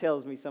wife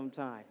tells me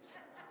sometimes.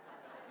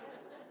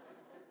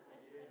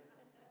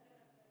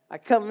 I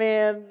come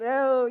in,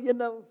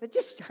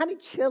 just honey,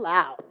 chill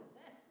out.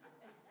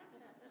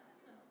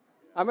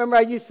 I remember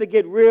I used to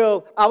get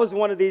I was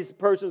one of these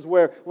persons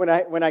where when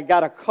I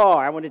got a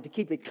car, I wanted to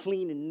keep it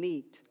clean and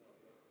neat.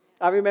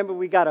 I remember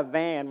we got a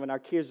van when our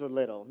kids were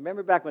little.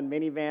 Remember back when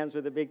minivans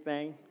were the big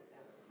thing?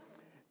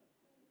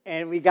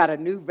 And we got a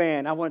new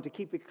van. I wanted to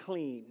keep it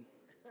clean.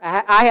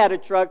 I had a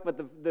truck, but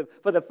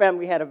for the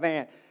family, we had a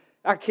van.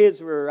 Our kids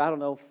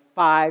were,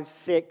 5,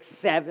 6,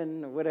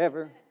 7, or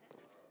whatever.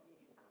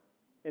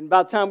 And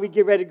by the time we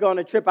get ready to go on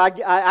a trip,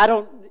 I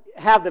don't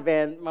have the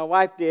van. My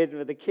wife did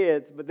with the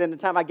kids. But then the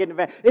time I get in the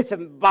van, it's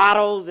some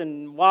bottles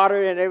and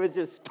water, and there was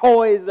just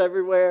toys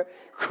everywhere,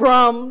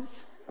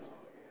 crumbs.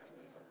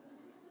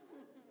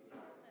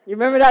 You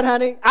remember that,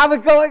 honey? I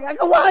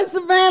go, why is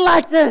the van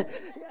like this?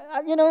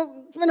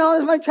 Spend all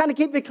this money trying to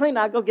keep it clean.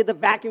 I go get the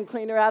vacuum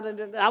cleaner out,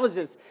 and I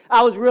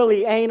was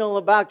really anal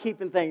about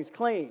keeping things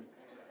clean.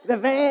 The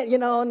van,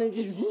 and then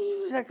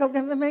just I go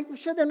make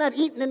sure they're not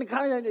eating in the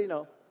car,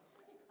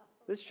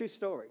 This is a true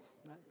story.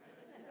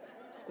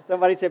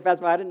 Somebody said,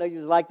 Pastor, I didn't know you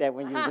was like that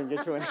when you was in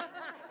your 20s.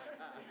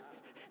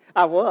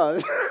 I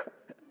was.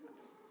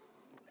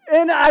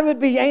 And I would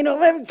be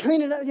anal,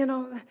 cleaning up,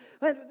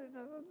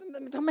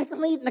 don't make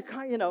them eat in the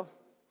car, And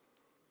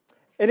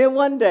then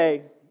one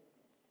day,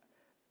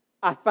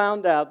 I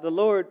found out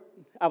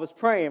I was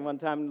praying one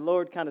time, and the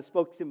Lord kind of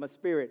spoke to my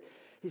spirit.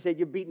 He said,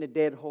 you're beating a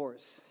dead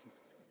horse.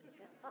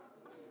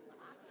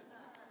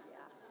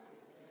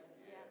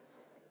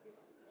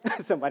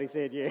 Somebody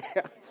said, yeah.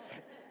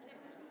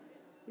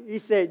 He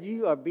said,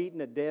 you are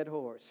beating a dead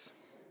horse.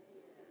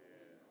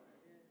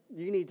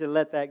 You need to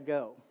let that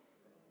go.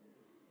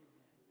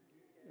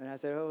 And I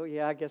said, oh,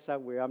 yeah, I guess I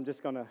will. I'm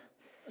just going to,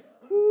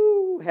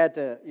 had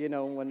to,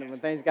 when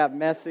things got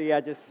messy,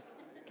 I just,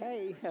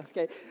 okay.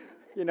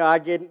 I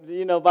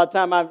get, by the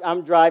time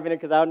I'm driving it,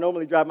 because I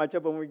normally drive my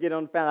truck, but when we get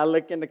on the phone, I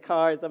look in the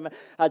cars,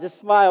 I just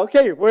smile,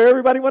 okay, where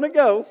everybody want to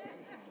go?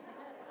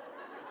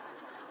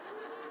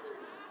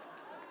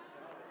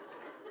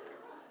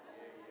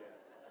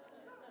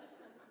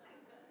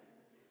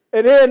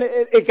 And then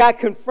it got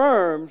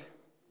confirmed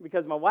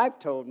because my wife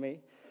told me.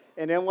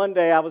 And then one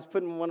day I was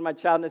putting one of my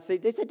child in the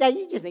seat. They said, Dad,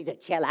 you just need to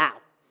chill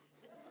out.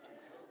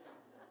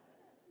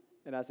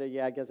 And I said,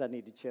 yeah, I guess I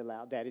need to chill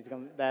out. Daddy's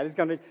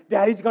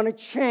gonna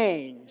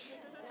change.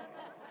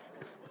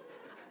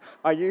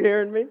 Are you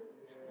hearing me?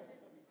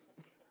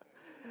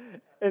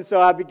 And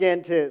so I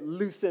began to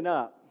loosen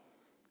up.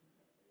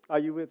 Are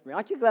you with me?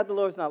 Aren't you glad the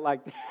Lord's not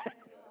like that?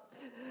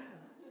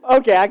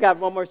 Okay, I got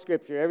one more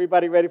scripture.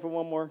 Everybody ready for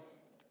one more?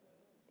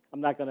 I'm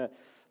not going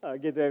to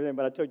get to everything,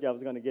 but I told you I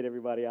was going to get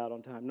everybody out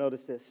on time.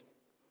 Notice this.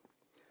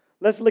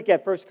 Let's look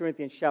at 1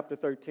 Corinthians chapter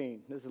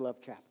 13. This is a love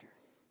chapter.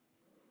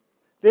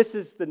 This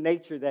is the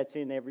nature that's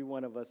in every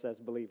one of us as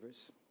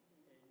believers.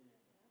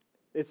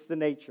 It's the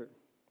nature.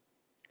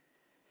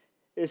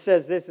 It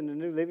says this in the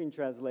New Living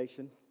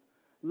Translation.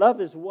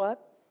 Love is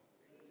what?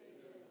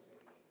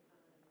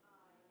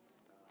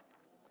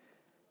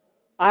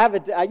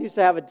 I used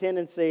to have a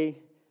tendency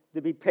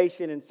to be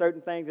patient in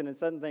certain things, and in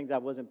certain things I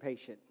wasn't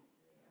patient.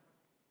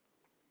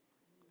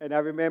 And I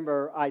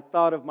remember I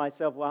thought of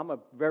myself, well, I'm a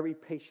very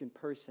patient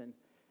person.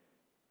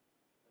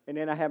 And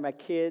then I had my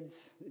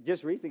kids.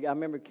 Just recently, I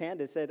remember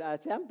Candace said,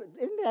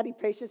 isn't Daddy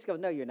patient? She goes,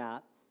 no, you're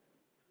not.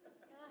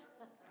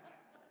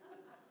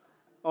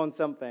 On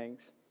some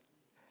things.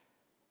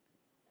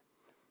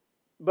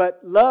 But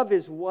love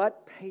is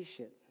what?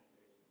 Patient.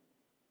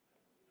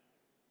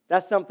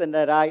 That's something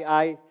that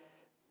I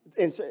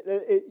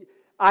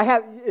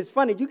have. It's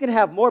funny, you can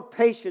have more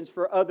patience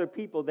for other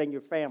people than your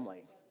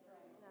family.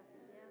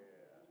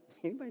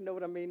 Anybody know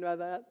what I mean by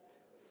that?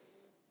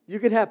 You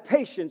can have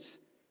patience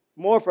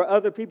more for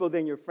other people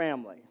than your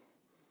family.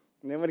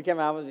 And then when it came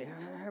out, I was like,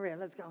 hurry,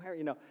 let's go,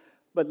 hurry,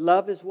 But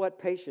love is what?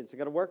 Patience. I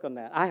got to work on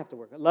that. I have to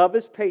work on it. Love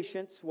is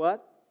patience.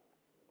 What?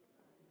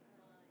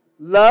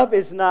 Love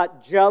is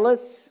not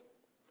jealous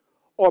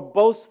or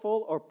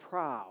boastful or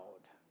proud.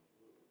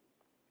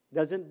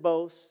 Doesn't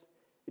boast.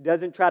 It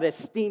doesn't try to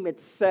esteem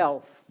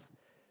itself.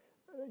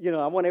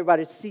 I want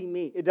everybody to see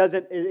me. It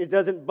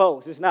doesn't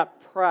boast. It's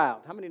not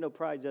proud. How many know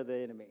pride's of the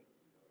enemy?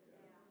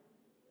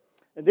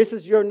 And this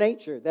is your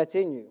nature that's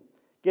in you.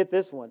 Get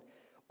this one.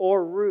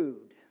 Or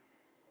rude.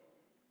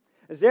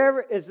 Is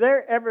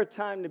there ever a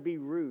time to be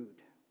rude?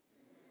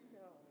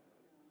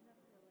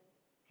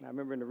 I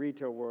remember in the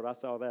retail world, I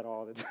saw that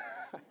all the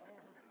time.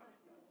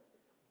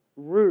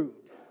 Rude.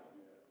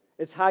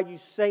 It's how you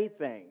say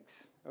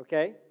things,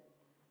 okay?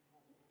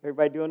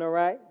 Everybody doing all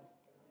right?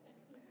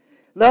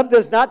 Love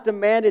does not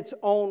demand its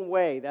own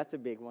way. That's a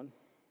big one.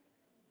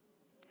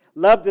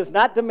 Love does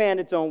not demand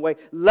its own way.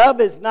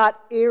 Love is not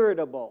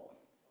irritable.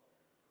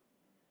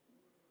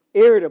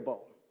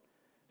 Irritable.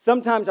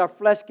 Sometimes our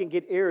flesh can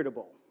get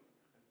irritable.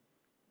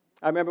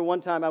 I remember one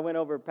time I went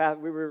over,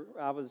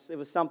 it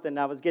was something,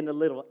 I was getting a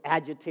little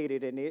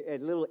agitated and a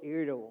little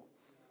irritable.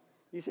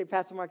 You say,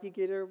 Pastor Mark, you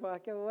get irritable? I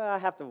go, well, I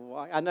have to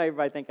walk. I know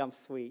everybody think I'm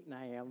sweet, and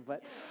I am,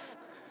 but...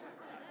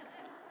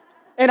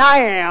 and I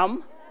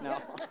am. No.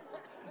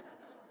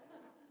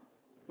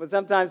 But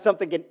sometimes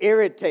something can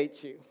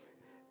irritate you.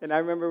 And I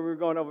remember we were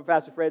going over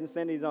Pastor Fred and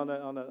Cindy's on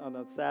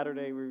a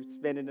Saturday. We were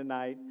spending the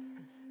night.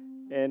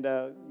 And,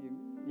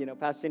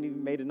 Pastor Cindy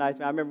made a nice...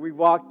 I remember we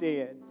walked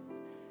in.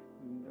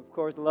 And of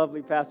course,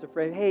 lovely Pastor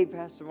Fred. Hey,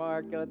 Pastor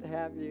Mark, glad to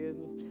have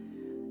you.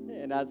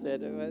 And I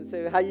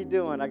said, how you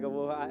doing? I go,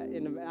 well,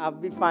 I'll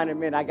be fine in a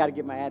minute. I got to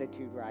get my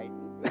attitude right.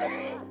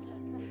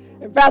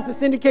 And Pastor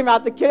Cindy came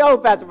out the kitchen. Oh,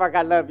 Pastor Mark,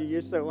 I love you.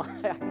 You're so...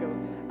 I go,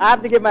 I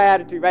have to get my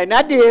attitude right. And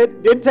I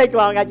did. Didn't take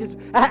long.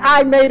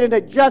 I made an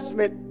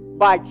adjustment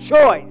by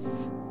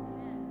choice.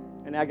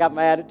 And I got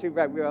my attitude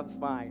right. We were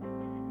fine.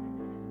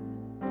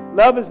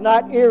 Love is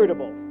not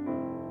irritable.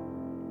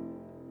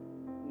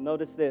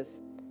 Notice this.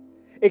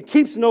 It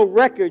keeps no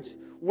records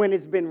when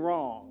it's been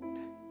wronged.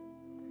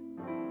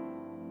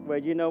 Well,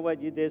 you know what?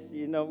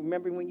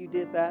 Remember when you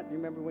did that?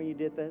 Remember when you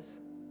did this?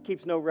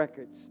 Keeps no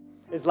records.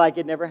 It's like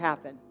it never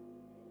happened.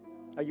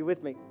 Are you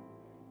with me?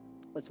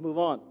 Let's move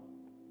on.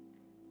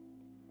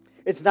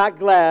 It's not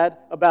glad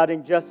about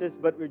injustice,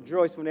 but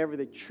rejoice whenever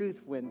the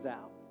truth wins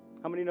out.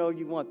 How many know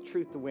you want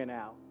truth to win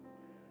out?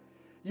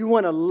 You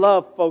want to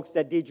love folks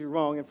that did you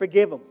wrong and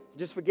forgive them.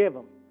 Just forgive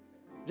them.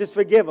 Just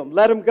forgive them.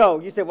 Let them go.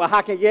 You say, well,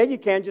 how can? Yeah, you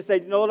can. Just say,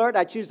 no, Lord,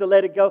 I choose to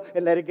let it go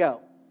and let it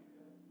go.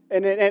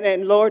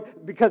 And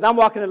Lord, because I'm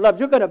walking in love,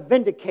 you're going to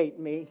vindicate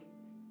me,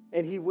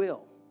 and He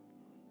will.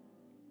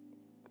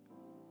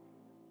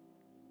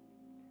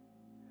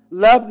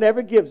 Love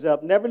never gives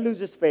up, never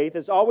loses faith,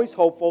 is always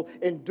hopeful,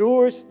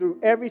 endures through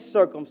every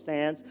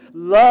circumstance.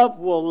 Love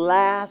will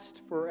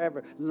last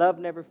forever. Love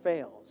never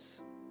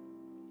fails.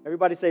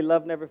 Everybody say,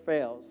 love never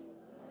fails.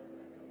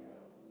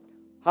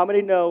 How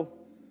many know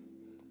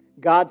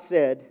God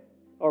said,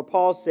 or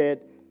Paul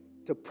said,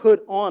 to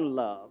put on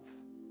love?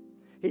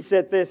 He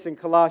said this in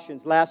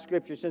Colossians, last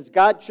scripture, since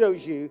God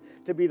chose you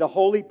to be the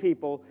holy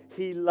people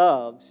He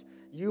loves,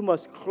 you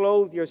must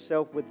clothe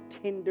yourself with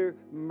tender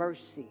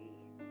mercy.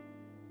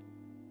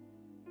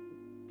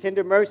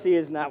 Tender mercy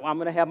is not, well, I'm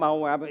going to have my own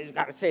way. I just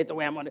got to say it the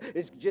way I'm going to.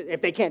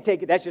 If they can't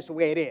take it, that's just the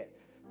way it is.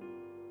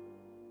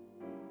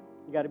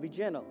 You got to be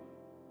gentle.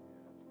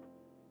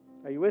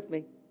 Are you with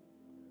me?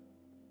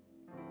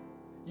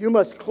 You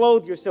must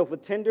clothe yourself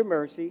with tender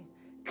mercy,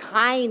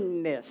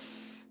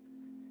 kindness.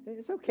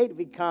 It's okay to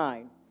be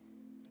kind.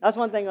 That's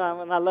one thing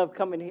I love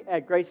coming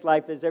at Grace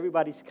Life is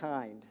everybody's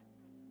kind.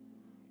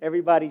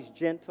 Everybody's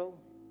gentle.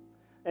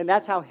 And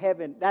that's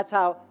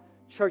how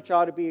church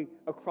ought to be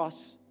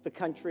across the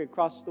country,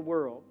 across the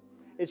world.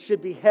 It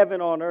should be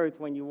heaven on earth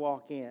when you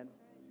walk in.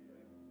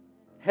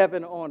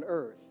 Heaven on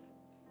earth.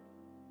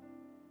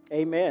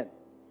 Amen.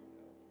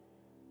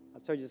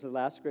 I'll tell you this is the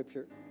last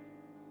scripture.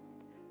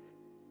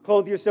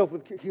 Clothe yourself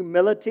with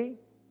humility.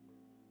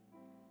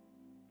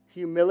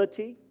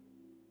 Humility.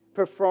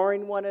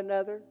 Preferring one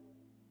another.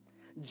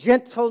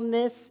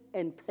 Gentleness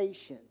and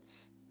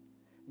patience.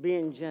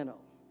 Being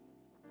gentle.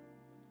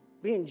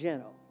 Being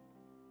gentle.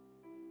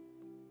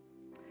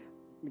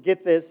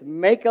 Get this,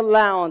 make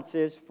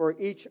allowances for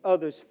each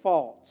other's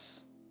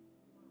faults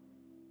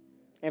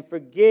and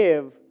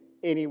forgive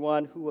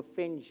anyone who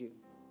offends you.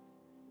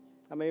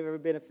 How many have ever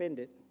been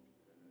offended?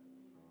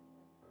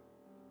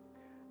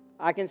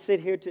 I can sit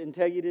here and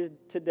tell you this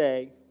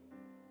today,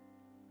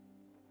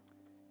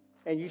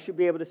 and you should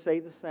be able to say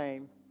the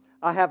same.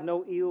 I have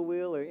no ill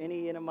will or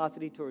any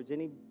animosity towards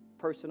any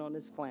person on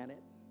this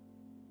planet.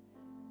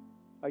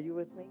 Are you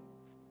with me?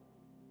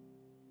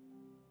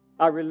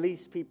 I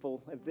release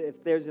people.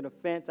 If there's an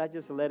offense, I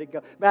just let it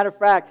go. Matter of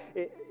fact,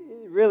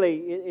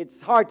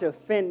 it's hard to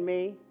offend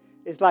me.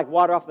 It's like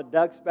water off a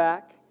duck's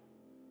back.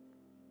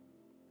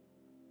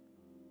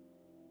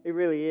 It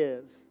really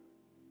is.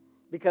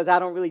 Because I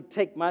don't really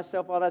take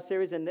myself all that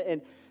serious. And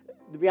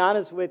to be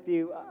honest with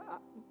you,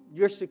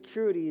 your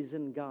security is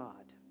in God.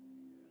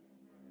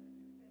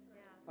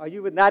 Are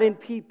you not in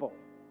people?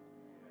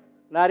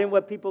 Not in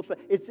what people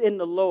think. It's in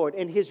the Lord,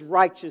 in His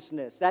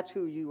righteousness. That's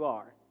who you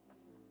are.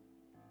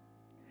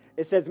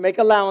 It says, make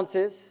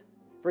allowances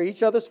for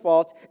each other's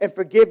faults and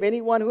forgive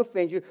anyone who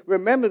offends you.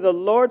 Remember, the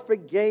Lord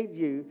forgave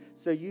you,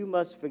 so you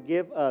must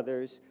forgive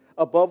others.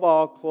 Above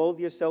all, clothe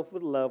yourself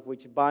with love,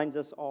 which binds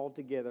us all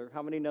together.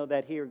 How many know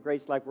that here at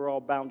Grace Life, we're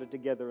all bounded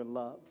together in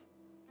love?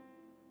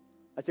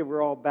 I said,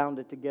 we're all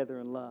bounded together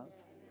in love.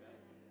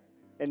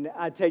 And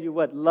I tell you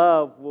what,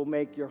 love will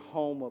make your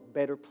home a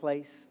better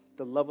place.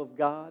 The love of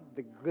God,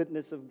 the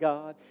goodness of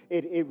God.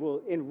 It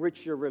will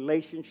enrich your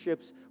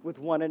relationships with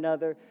one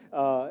another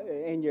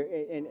and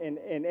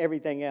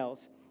everything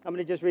else. I'm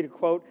going to just read a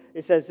quote.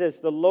 It says this: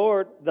 the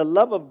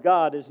love of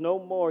God is no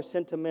more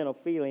sentimental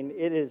feeling.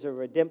 It is a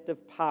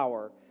redemptive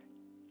power.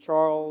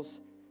 Charles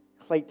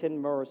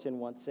Clayton Morrison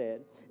once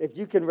said, if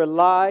you can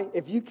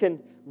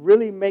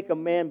really make a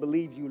man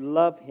believe you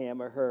love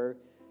him or her,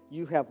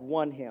 you have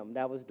won him.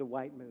 That was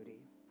Dwight Moody.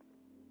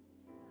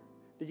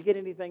 Did you get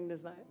anything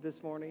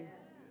this morning?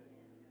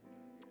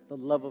 The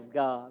love of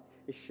God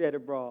is shed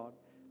abroad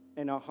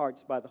in our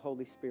hearts by the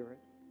Holy Spirit.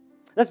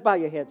 Let's bow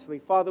your heads,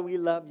 please. Father, we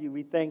love you.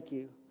 We thank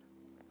you.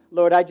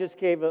 Lord, I just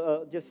gave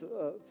a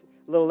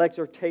little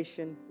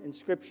exhortation in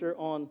Scripture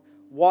on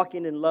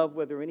walking in love,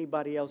 whether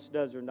anybody else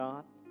does or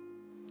not.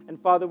 And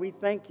Father, we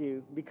thank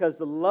you because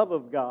the love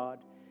of God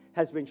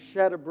has been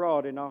shed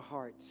abroad in our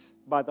hearts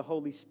by the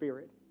Holy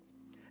Spirit.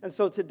 And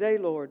so today,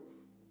 Lord,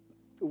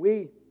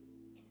 we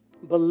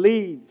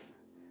believe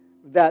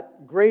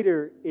that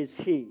greater is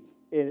He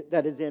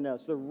that is in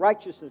us, the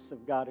righteousness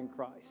of God in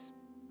Christ.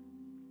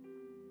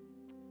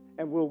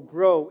 And we'll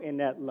grow in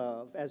that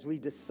love as we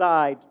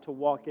decide to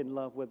walk in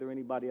love, whether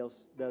anybody else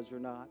does or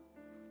not.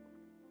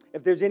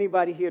 If there's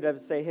anybody here that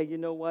would say, hey, you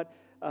know what,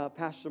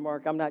 Pastor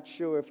Mark, I'm not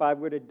sure if I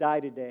were to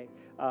die today.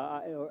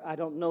 I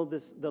don't know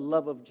the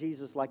love of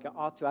Jesus like I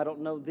ought to. I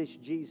don't know this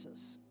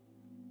Jesus.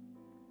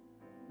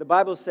 The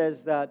Bible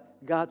says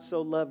that God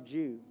so loved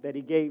you that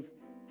He gave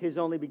His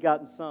only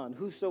begotten Son.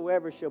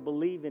 Whosoever shall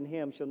believe in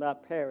Him shall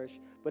not perish,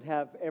 but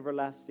have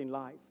everlasting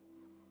life.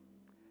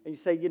 And you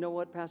say, you know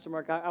what, Pastor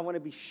Mark, I want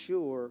to be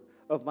sure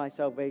of my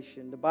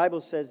salvation. The Bible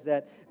says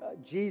that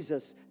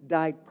Jesus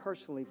died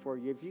personally for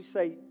you. If you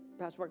say,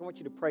 Pastor Mark, I want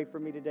you to pray for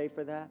me today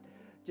for that,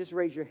 just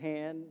raise your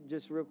hand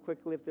just real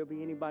quickly. If there'll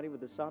be anybody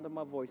with the sound of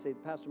my voice, say,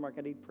 Pastor Mark,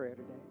 I need prayer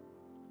today.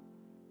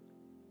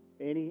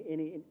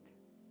 Any?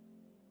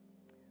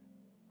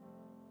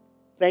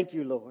 Thank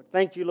you, Lord.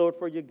 Thank you, Lord,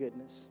 for your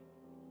goodness.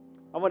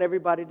 I want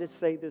everybody to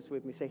say this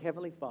with me. Say,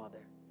 Heavenly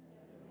Father,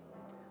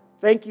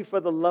 thank you for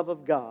the love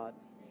of God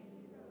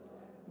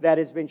that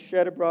has been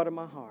shed abroad in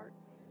my heart.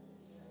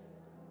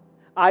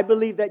 I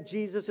believe that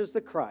Jesus is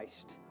the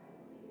Christ,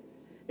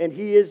 and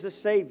He is the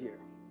Savior,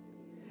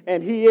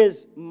 and He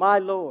is my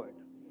Lord.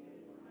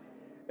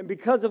 And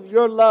because of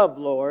your love,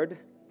 Lord,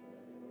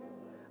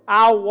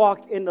 I'll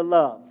walk in the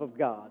love of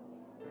God.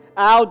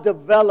 I'll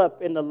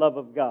develop in the love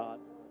of God.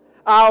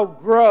 I'll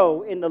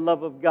grow in the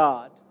love of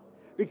God.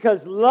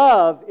 Because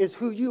love is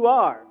who you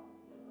are.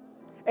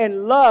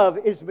 And love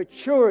is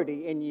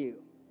maturity in you.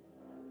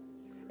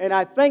 And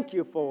I thank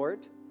you for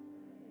it.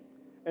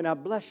 And I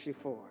bless you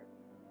for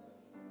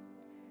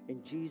it.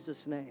 In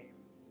Jesus' name.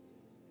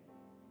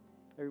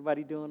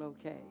 Everybody doing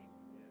okay?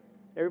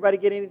 Everybody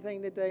get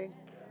anything today?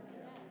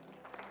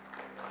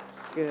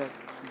 Good.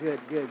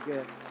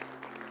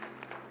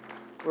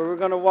 Where we're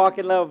going to walk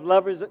in love.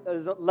 Lovers are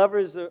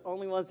the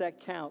only ones that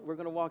count. We're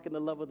going to walk in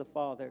the love of the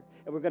Father.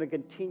 And we're going to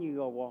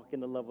continue our walk in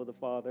the love of the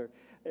Father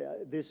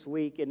this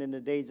week and in the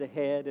days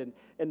ahead.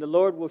 And the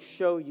Lord will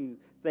show you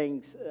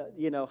things,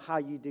 how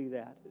you do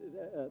that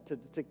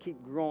to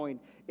keep growing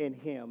in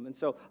Him. And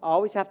so I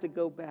always have to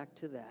go back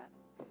to that.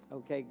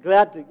 Okay,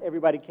 glad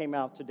everybody came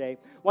out today.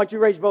 Why don't you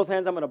raise both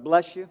hands? I'm going to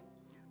bless you.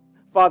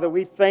 Father,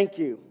 we thank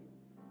you.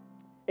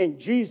 In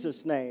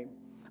Jesus' name,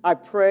 I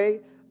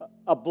pray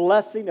a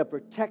blessing of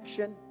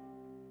protection,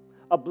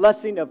 a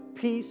blessing of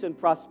peace and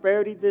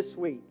prosperity this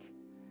week.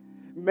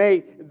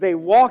 May they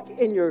walk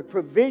in your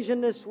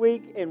provision this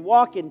week and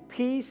walk in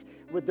peace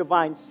with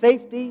divine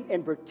safety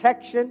and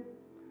protection.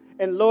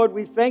 And Lord,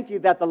 we thank you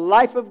that the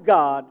life of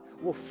God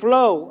will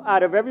flow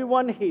out of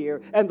everyone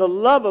here, and the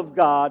love of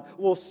God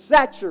will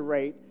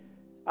saturate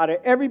out of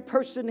every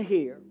person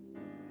here.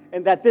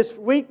 And that this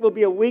week will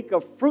be a week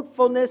of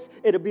fruitfulness,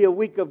 it'll be a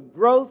week of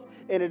growth,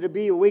 and it'll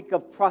be a week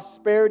of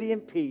prosperity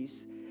and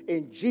peace.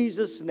 In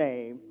Jesus'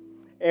 name.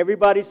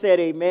 Everybody said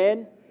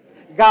amen.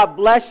 God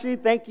bless you.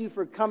 Thank you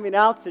for coming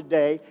out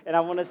today. And I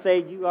want to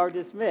say you are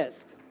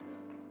dismissed.